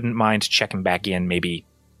if you wouldn't mind checking back in maybe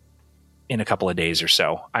in a couple of days or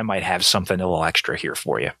so, I might have something a little extra here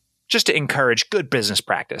for you. Just to encourage good business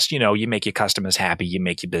practice. You know, you make your customers happy, you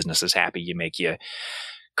make your businesses happy, you make your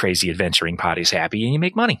crazy adventuring parties happy, and you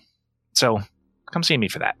make money. So come see me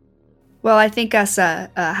for that. Well, I think us,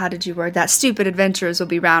 how did you word that? Stupid adventurers will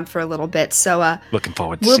be around for a little bit. So Looking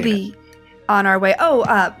forward to we'll seeing be it. on our way.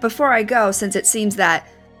 Oh, before I go, since it seems that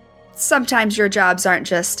sometimes your jobs aren't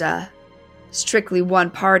just strictly one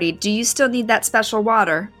party, do you still need that special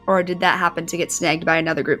water? Or did that happen to get snagged by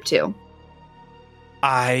another group too?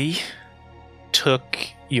 I took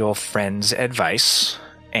your friend's advice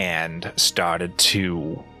and started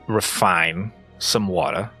to refine some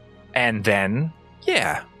water. And then,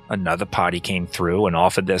 yeah, another party came through and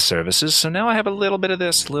offered their services. So now I have a little bit of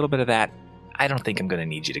this, a little bit of that. I don't think I'm going to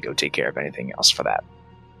need you to go take care of anything else for that.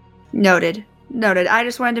 Noted. I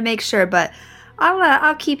just wanted to make sure, but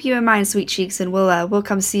I'll keep you in mind, Sweet Cheeks, and we'll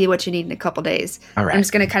come see what you need in a couple days. All right. I'm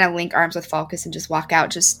just gonna kind of link arms with Falcus and just walk out.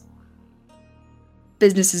 Just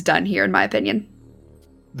business is done here, in my opinion.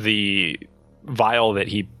 The vial that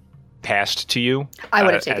he passed to you I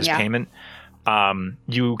would have taken, as yeah. payment,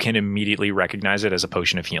 you can immediately recognize it as a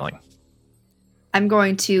potion of healing. I'm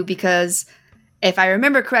going to, because if I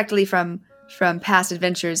remember correctly from past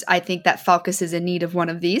adventures, I think that Falcus is in need of one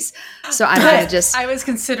of these. So I'm gonna just I was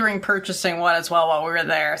considering purchasing one as well while we were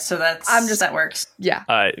there, so that works. yeah.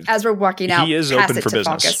 As we're walking out, He is pass open it for to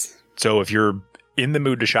business. Falcus. So if you're in the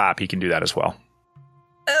mood to shop, he can do that as well.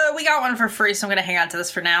 We got one for free, so I'm gonna hang on to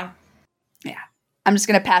this for now. Yeah, I'm just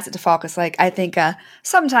gonna pass it to Falcus. Like, I think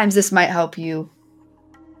sometimes this might help you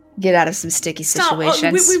get out of some sticky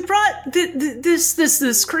situations. We brought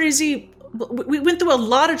this crazy. We went through a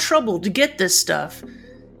lot of trouble to get this stuff,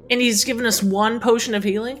 and he's given us one potion of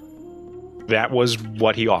healing. That was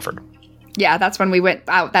what he offered. Yeah, that's when we went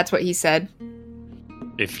out. That's what he said.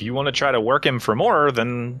 If you want to try to work him for more,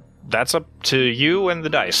 then that's up to you and the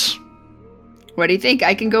dice. What do you think?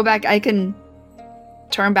 I can go back. I can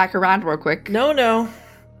turn back around real quick. No.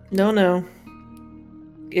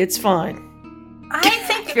 It's fine. I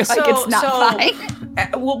think I feel like it's not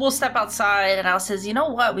fine. We'll step outside, and Al says, "You know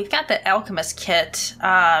what? We've got the alchemist kit.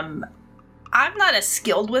 I'm not as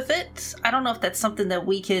skilled with it. I don't know if that's something that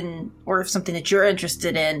we can, or if something that you're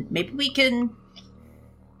interested in. Maybe we can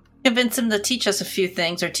convince him to teach us a few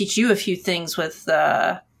things, or teach you a few things with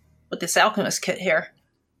this alchemist kit here."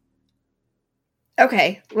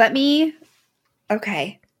 Okay,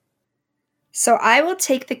 Okay. So I will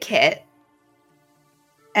take the kit,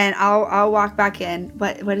 and I'll walk back in.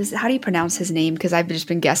 What is it? How do you pronounce his name? Because I've just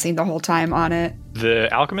been guessing the whole time on it.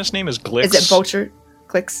 The alchemist name is Glix. Is it Vulture?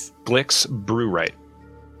 Glix? Glix Brewright.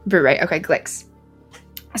 Brewright. Okay, Glix.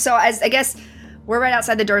 So I guess we're right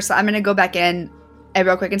outside the door, so I'm going to go back in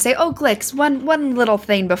real quick and say, "Oh, Glix, one little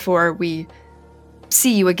thing before we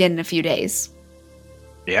see you again in a few days."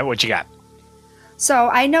 Yeah, what you got? So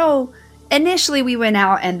I know initially we went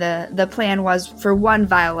out and the plan was for one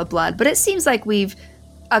vial of blood, but it seems like we've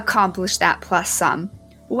accomplished that plus some.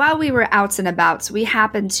 While we were outs and abouts, we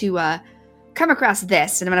happened to come across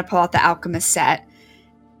this, and I'm going to pull out the alchemist set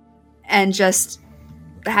and just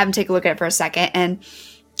have him take a look at it for a second. And,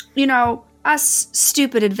 you know, us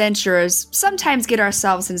stupid adventurers sometimes get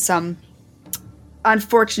ourselves in some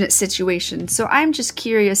unfortunate situations. So I'm just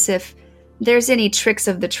curious if there's any tricks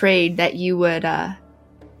of the trade that you would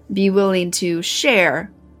be willing to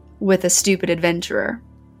share with a stupid adventurer.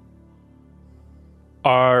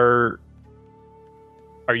 Are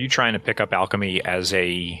you trying to pick up alchemy as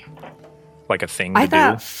a thing to I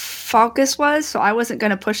thought do? Falcus was, so I wasn't going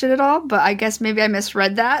to push it at all, but I guess maybe I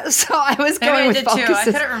misread that, so I was Maybe going I with did too. I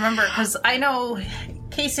Falcus. couldn't remember, because I know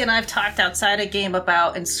Casey and I have talked outside a game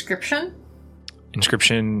about inscription.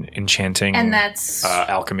 Inscription, enchanting, And that's...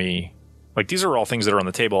 alchemy. Like, these are all things that are on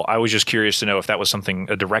the table. I was just curious to know if that was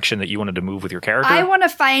a direction that you wanted to move with your character. I want to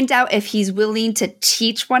find out if he's willing to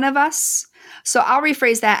teach one of us. So I'll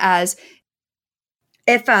rephrase that as,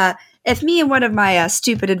 if me and one of my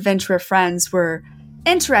stupid adventurer friends were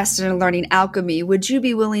interested in learning alchemy, would you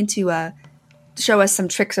be willing to show us some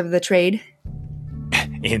tricks of the trade?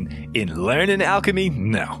 In learning alchemy?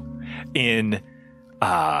 No. In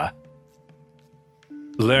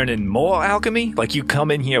learning more alchemy? Like, you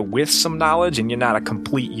come in here with some knowledge and you're not a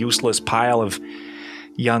complete useless pile of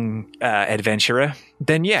young adventurer?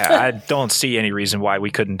 Then yeah, I don't see any reason why we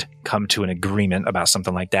couldn't come to an agreement about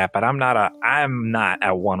something like that. But I'm not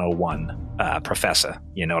a 101 professor.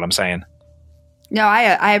 You know what I'm saying? No,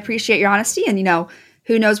 I appreciate your honesty, and, you know,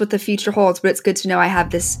 who knows what the future holds, but it's good to know I have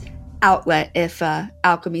this outlet if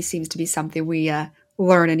alchemy seems to be something we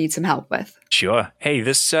learn and need some help with. Sure. Hey,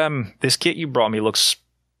 this kit you brought me looks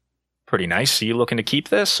pretty nice. Are you looking to keep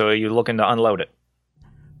this, or are you looking to unload it?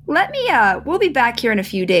 Let me, we'll be back here in a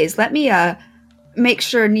few days. Let me, make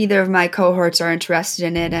sure neither of my cohorts are interested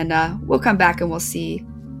in it, and, we'll come back and we'll see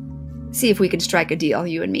if we can strike a deal,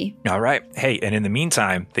 you and me. All right. Hey, and in the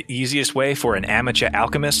meantime, the easiest way for an amateur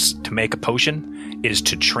alchemist to make a potion is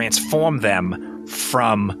to transform them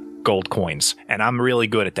from gold coins. And I'm really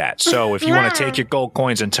good at that. So if you want to take your gold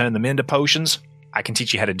coins and turn them into potions, I can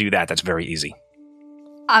teach you how to do that. That's very easy.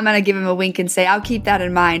 I'm going to give him a wink and say, I'll keep that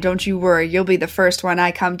in mind. Don't you worry. You'll be the first one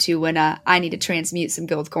I come to when I need to transmute some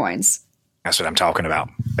gold coins. That's what I'm talking about.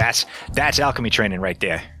 That's alchemy training right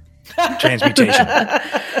there. Transmutation.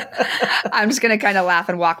 I'm just going to kind of laugh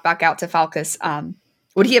and walk back out to Falcus.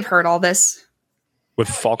 Would he have heard all this? Would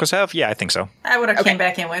Falcus have? Yeah, I think so. I would have Okay. came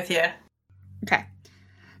back in with you. Okay.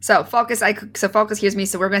 So Falcus hears me,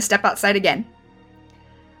 so we're going to step outside again.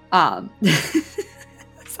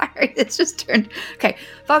 Sorry, it's just turned. Okay,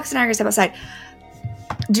 Falcus and I are going to step outside.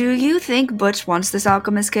 Do you think Butch wants this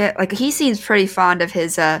alchemist kit? Like, he seems pretty fond of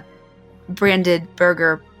his branded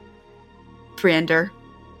burger brander.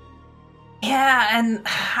 Yeah, and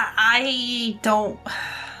I don't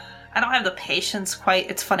have the patience quite.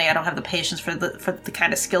 It's funny, I don't have the patience for the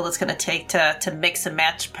kind of skill that's going to take to mix and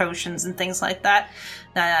match potions and things like that.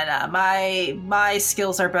 No. My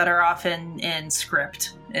skills are better off in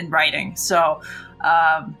script, in writing. So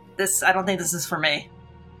I don't think this is for me.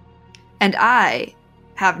 And I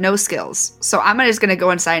have no skills. So I'm just going to go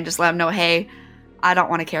inside and just let him know, hey, I don't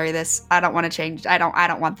want to carry this. I don't want to change. I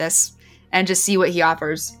don't want this. And just see what he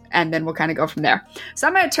offers. And then we'll kind of go from there. So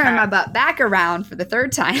I'm going to turn my butt back around for the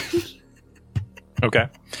third time. Okay.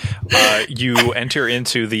 You enter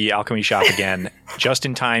into the alchemy shop again, just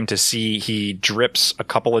in time to see he drips a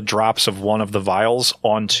couple of drops of one of the vials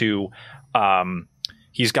onto,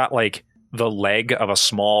 he's got like the leg of a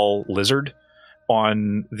small lizard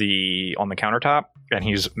on the countertop, and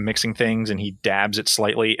he's mixing things, and he dabs it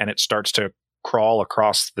slightly, and it starts to crawl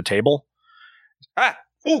across the table.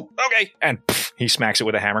 Ooh, okay. And he smacks it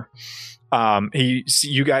with a hammer.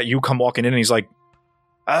 You come walking in, and he's like,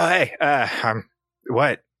 oh, hey,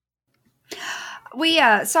 what? We,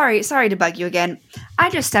 sorry to bug you again.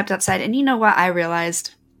 I just stepped outside, and you know what I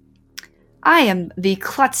realized? I am the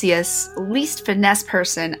klutziest, least finesse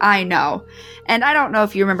person I know. And I don't know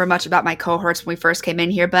if you remember much about my cohorts when we first came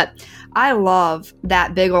in here, but I love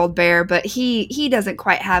that big old bear, but he doesn't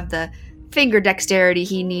quite have the finger dexterity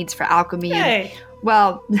he needs for alchemy. Hey. And,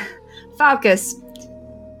 well, Falcus,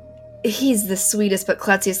 he's the sweetest but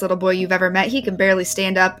klutziest little boy you've ever met. He can barely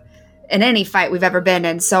stand up in any fight we've ever been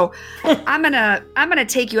in. So I'm gonna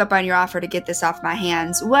take you up on your offer to get this off my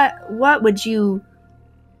hands. What were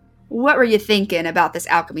you thinking about this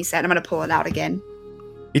alchemy set? I'm gonna pull it out again.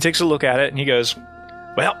 He takes a look at it, and he goes,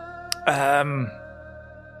 well,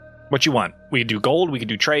 what you want? We could do gold, we could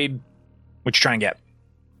do trade. What you try and get?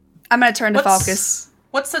 I'm gonna turn to Falcus.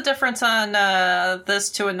 What's the difference on this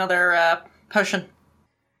to another potion?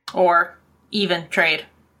 Or even trade?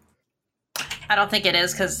 I don't think it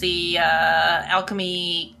is, because the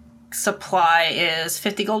alchemy supply is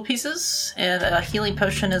 50 gold pieces, and a healing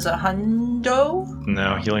potion is 100.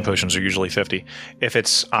 No, healing potions are usually 50. If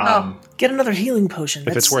it's Get another healing potion.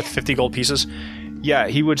 if it's worth 50 gold pieces, yeah,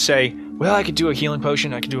 he would say, well, I could do a healing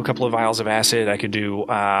potion, I could do a couple of vials of acid, I could do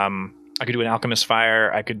an alchemist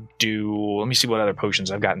fire, I could do, let me see what other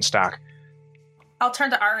potions I've got in stock. I'll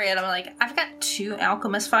turn to Ari and I'm like, I've got 2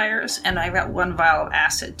 alchemist fires and I've got 1 vial of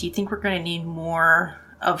acid. Do you think we're going to need more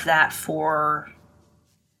of that for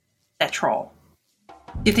that troll?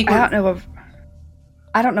 Do you think I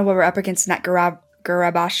don't know what we're up against in that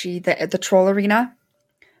Garabashi, the troll arena.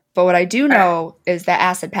 But what I do know is that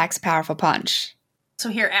acid packs a powerful punch. So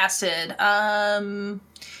here, acid.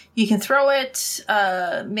 You can throw it,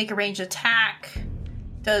 make a ranged attack,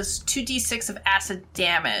 does 2d6 of acid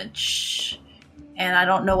damage. And I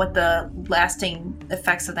don't know what the lasting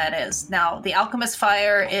effects of that is. Now, the Alchemist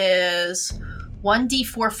Fire is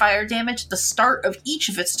 1d4 fire damage at the start of each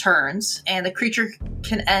of its turns, and the creature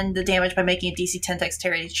can end the damage by making a DC 10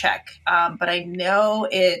 dexterity check. But I know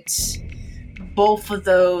both of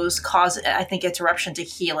those cause, I think, interruption to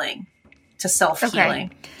healing, to self-healing.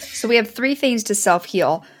 Okay. So we have 3 things to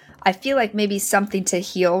self-heal. I feel like maybe something to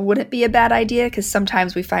heal wouldn't be a bad idea, because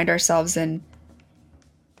sometimes we find ourselves in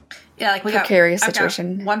precarious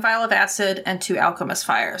situation. I've got 1 vial of acid and 2 alchemist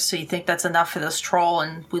fires. So you think that's enough for this troll?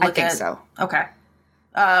 And we look I think so. Okay.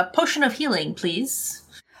 Potion of healing, please.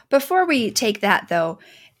 Before we take that, though,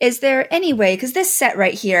 is there any way, because this set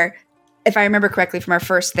right here, if I remember correctly from our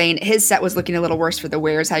first thing, his set was looking a little worse for the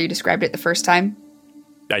wear, is how you described it the first time.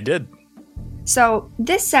 I did. So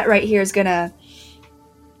this set right here is gonna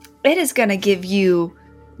give you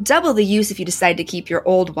double the use if you decide to keep your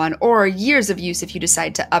old one, or years of use if you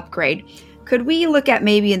decide to upgrade. Could we look at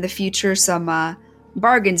maybe in the future some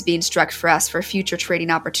bargains being struck for us for future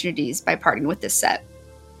trading opportunities by parting with this set,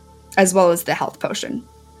 as well as the health potion?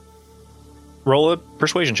 Roll a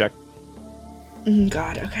persuasion check.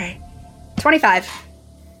 God, okay. 25.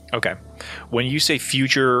 Okay. When you say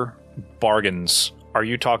future bargains, are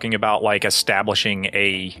you talking about like establishing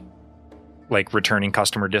a returning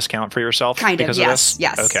customer discount for yourself? Kind of, because yes, of this?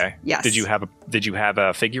 yes. Okay. Yes. Did you have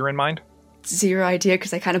a figure in mind? Zero idea,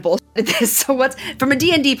 because I kind of bullshitted this. So what's, from a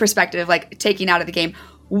D&D perspective, like taking out of the game,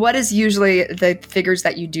 what is usually the figures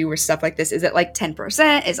that you do or stuff like this? Is it like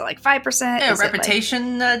 10%? Is it like 5%? Yeah, Is it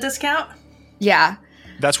reputation discount? Yeah.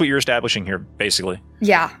 That's what you're establishing here, basically.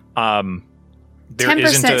 Yeah. There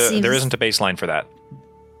 10% isn't a baseline for that.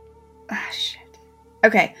 Ah, shit.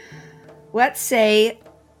 Okay. Let's say,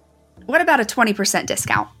 what about a 20%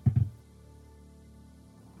 discount?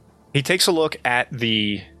 He takes a look at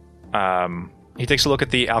the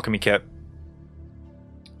alchemy kit,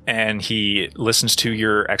 and he listens to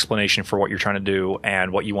your explanation for what you're trying to do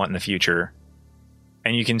and what you want in the future.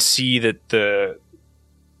 And you can see that the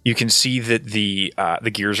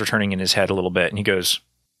gears are turning in his head a little bit, and he goes,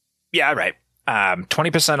 "Yeah, right.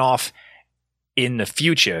 20% off in the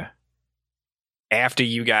future after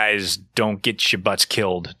you guys don't get your butts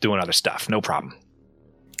killed doing other stuff. No problem."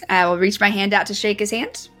 I will reach my hand out to shake his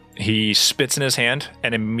hand. He spits in his hand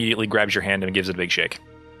and immediately grabs your hand and gives it a big shake.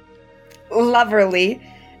 Lovely.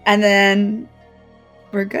 And then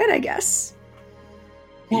we're good, I guess.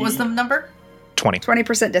 What was the number? 20.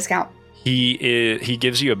 20% discount. He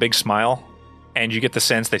gives you a big smile, and you get the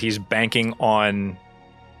sense that he's banking on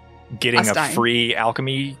getting Us a dying. free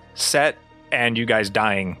alchemy set and you guys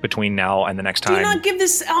dying between now and the next Do time. not give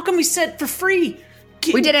this alchemy set for free.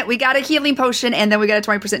 We did it. We got a healing potion, and then we got a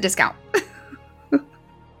 20% discount.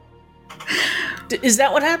 Is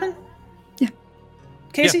that what happened? Yeah.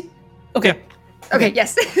 Casey? Okay. Okay,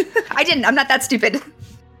 yes. I didn't. I'm not that stupid.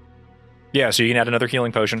 Yeah, so you can add another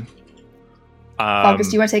healing potion.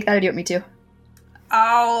 August, do you want to take that, or do you want me to?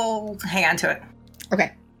 I'll hang on to it.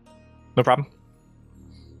 Okay. No problem.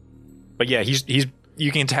 But yeah, he's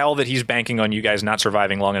you can tell that he's banking on you guys not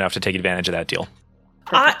surviving long enough to take advantage of that deal.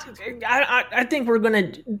 I think we're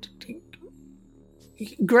gonna.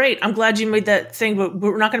 Great. I'm glad you made that thing, but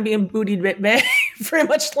we're not going to be in Booty Bay very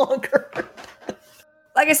much longer.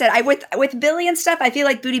 Like I said, with Billy and stuff, I feel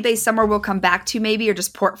like Booty Bay somewhere we'll come back to maybe, or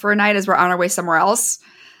just port for a night as we're on our way somewhere else.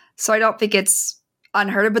 So I don't think it's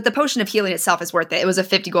unheard of, but the potion of healing itself is worth it. It was a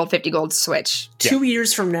 50 gold switch. Yeah. 2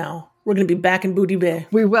 years from now, we're going to be back in Booty Bay.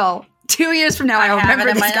 We will. 2 years from now, I'll have remember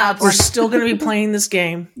it in this my notes. We're goblin. still going to be playing this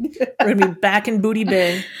game. We're going to be back in Booty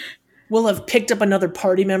Bay. We'll have picked up another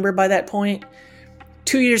party member by that point.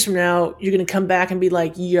 2 years from now, you're going to come back and be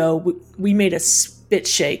like, yo, we made a spit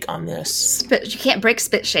shake on this. You can't break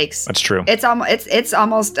spit shakes. That's true. It's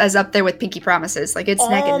almost as up there with pinky promises. Like it's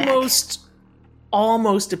neck and neck.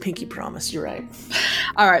 Almost a pinky promise. You're right.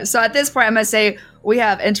 All right. So at this point, I'm gonna say we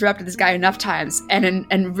have interrupted this guy enough times, and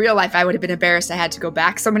in real life, I would have been embarrassed I had to go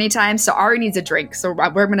back so many times. So Ari needs a drink. So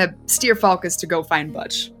we're gonna steer Falcus to go find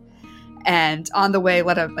Butch, and on the way,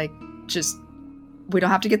 let him we don't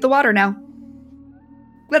have to get the water now.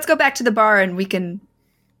 Let's go back to the bar, and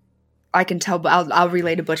I'll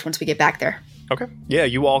relay to Butch once we get back there. Okay. Yeah,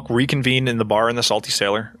 you all reconvene in the bar in the Salty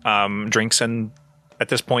Sailor. Drinks and, at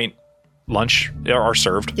this point, lunch are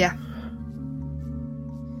served. Yeah.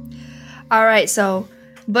 All right, so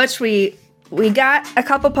Butch, we got a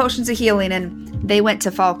couple potions of healing, and they went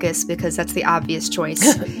to Falcus because that's the obvious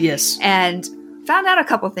choice. Yes. And found out a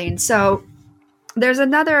couple things. So there's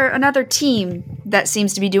another team that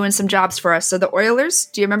seems to be doing some jobs for us. So the Oilers,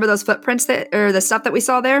 do you remember those footprints or the stuff that we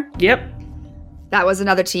saw there? Yep. That was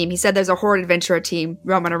another team. He said there's a Horde Adventurer team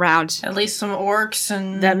roaming around. At least some orcs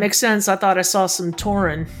and... That makes sense. I thought I saw some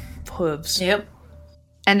Tauren hooves. Yep.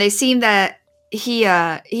 And they seem that he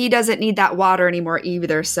doesn't need that water anymore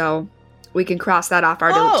either, so we can cross that off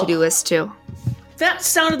our to-do list too. That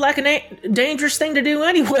sounded like a dangerous thing to do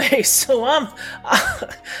anyway, so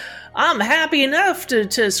I'm happy enough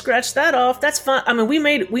to scratch that off. That's fine. I mean,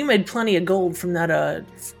 we made plenty of gold from that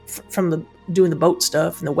from doing the boat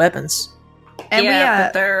stuff and the weapons. And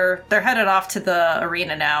but they're headed off to the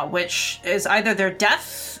arena now, which is either their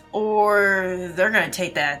death or they're going to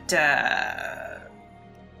take that.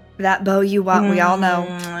 That bow you want, we all know.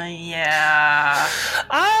 Yeah.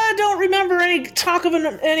 I don't remember any talk of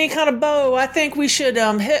any kind of bow, I think we should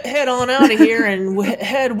head on out of here and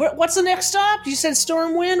head. What's the next stop? You said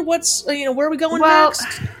Stormwind. What's where are we going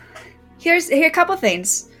next? Here a couple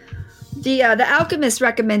things. The alchemist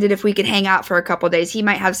recommended if we could hang out for a couple days, he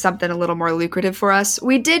might have something a little more lucrative for us.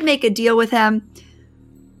 We did make a deal with him.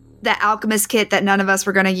 The alchemist kit that none of us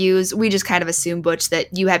were going to use, we just kind of assumed, Butch,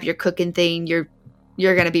 that you have your cooking thing. You're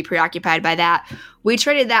going to be preoccupied by that. We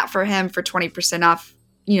traded that for him for 20% off,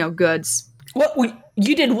 goods. What?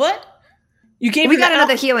 You did what? You gave We got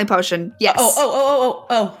another healing potion. Yes.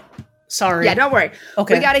 Oh. Sorry. Yeah, don't worry.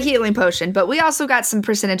 Okay. We got a healing potion, but we also got some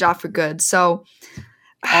percentage off for goods. So,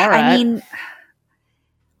 all right. I mean,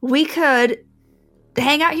 we could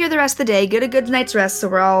hang out here the rest of the day, get a good night's rest so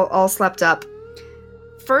we're all slept up.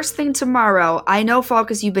 First thing tomorrow, I know,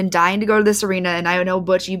 Falcus, you've been dying to go to this arena, and I know,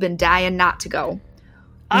 Butch, you've been dying not to go.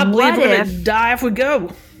 I believe we're going to die if we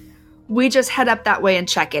go. We just head up that way and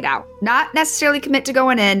check it out. Not necessarily commit to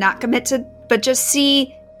going in, but just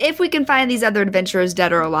see if we can find these other adventurers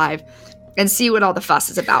dead or alive and see what all the fuss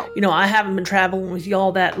is about. I haven't been traveling with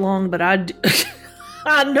y'all that long, but I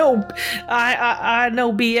know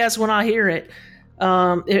BS when I hear it.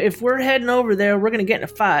 If we're heading over there, we're going to get in a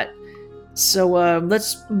fight. So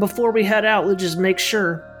before we head out, let's just make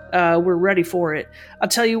sure we're ready for it. I'll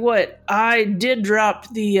tell you what, I did drop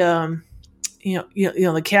the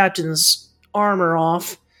the captain's armor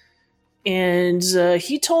off, and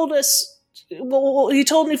he told us. Well, he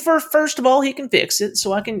told me first of all he can fix it,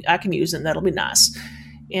 so I can use it. And that'll be nice.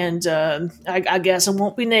 And I guess I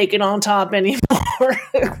won't be naked on top anymore,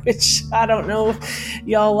 which I don't know if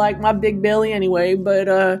y'all like my big belly anyway. But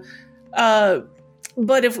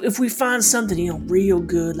if we find something real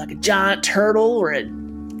good, like a giant turtle or a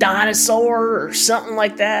dinosaur or something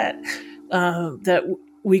like that, that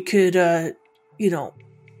we could up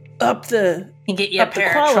the and get you a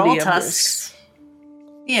pair of troll tusks.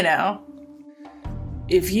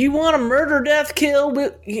 If you want a murder, death, kill,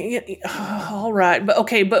 all right. But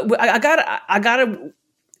okay, but I gotta.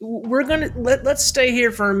 We're gonna let's stay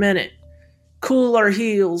here for a minute, cool our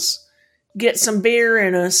heels, get some beer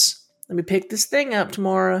in us. Let me pick this thing up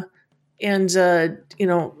tomorrow, and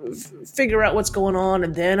figure out what's going on,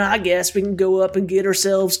 and then I guess we can go up and get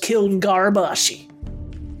ourselves killed in Garabashi.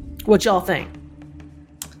 What y'all think?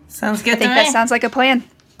 Sounds good. I think that sounds like a plan.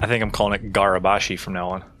 I think I'm calling it Garabashi from now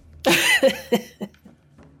on.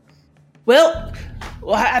 Well,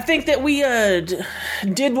 I think that we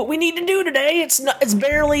did what we need to do today. It's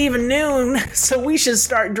barely even noon, so we should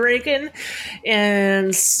start drinking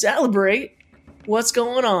and celebrate what's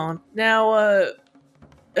going on. Now,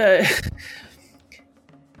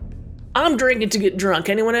 I'm drinking to get drunk.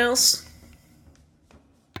 Anyone else?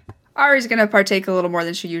 Ari's going to partake a little more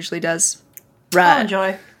than she usually does. Right. I'll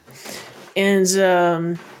enjoy.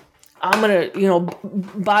 And I'm gonna,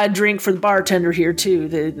 buy a drink for the bartender here too.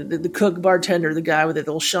 The cook bartender, the guy with the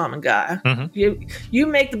little shaman guy. Mm-hmm. You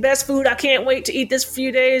make the best food. I can't wait to eat this for a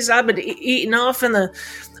few days. I've been eating off on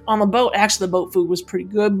the boat. Actually, the boat food was pretty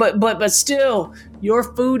good, but still, your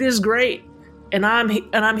food is great, and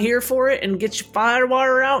I'm here for it. And get your fire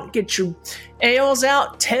water out, get your ales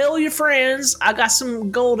out. Tell your friends I got some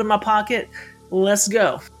gold in my pocket. Let's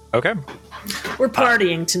go. Okay. We're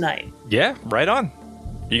partying tonight. Yeah, right on.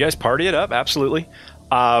 You guys party it up, absolutely.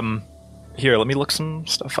 Here, let me look some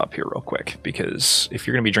stuff up here real quick, because if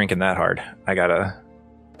you're gonna be drinking that hard, I gotta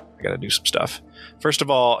do some stuff. First of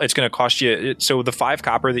all, it's gonna cost you. So the 5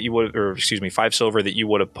 copper that you would, 5 silver that you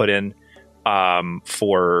would have put in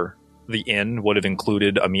for the inn would have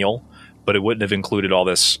included a meal, but it wouldn't have included all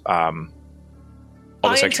this. All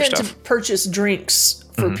this extra stuff. I intend to purchase drinks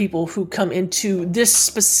for people who come into this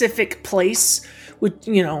specific place,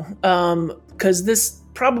 because this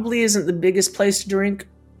probably isn't the biggest place to drink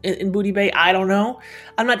in Booty Bay. I don't know.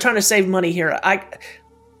 I'm not trying to save money here.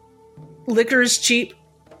 Liquor is cheap.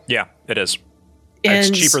 Yeah, it is. And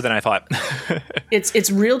it's cheaper than I thought.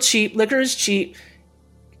 It's real cheap. Liquor is cheap.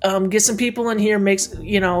 Get some people in here. Makes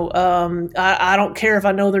I don't care if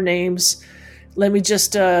I know their names. Let me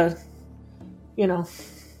just I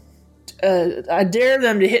dare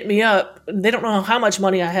them to hit me up. They don't know how much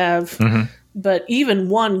money I have, but even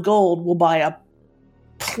 1 gold will buy a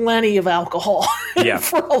plenty of alcohol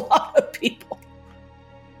for a lot of people.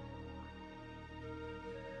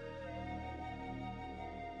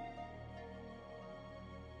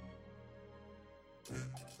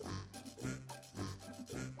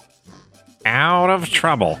 Out of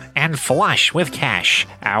trouble and flush with cash,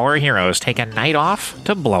 our heroes take a night off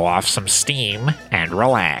to blow off some steam and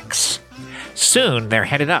relax. Soon they're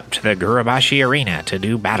headed up to the Gurabashi Arena to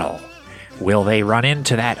do battle. Will they run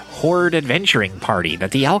into that horde adventuring party that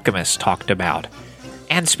the alchemist talked about?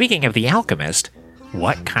 And speaking of the alchemist,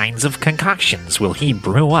 what kinds of concoctions will he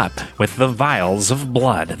brew up with the vials of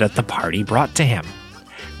blood that the party brought to him?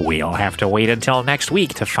 We'll have to wait until next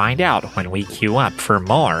week to find out when we queue up for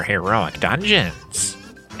more heroic Dungeons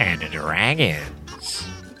and Dragons.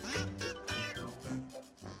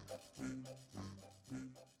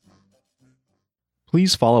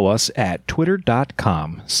 Please follow us at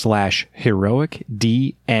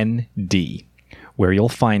twitter.com/heroicdnd, where you'll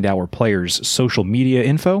find our players' social media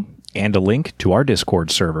info and a link to our Discord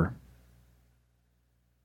server.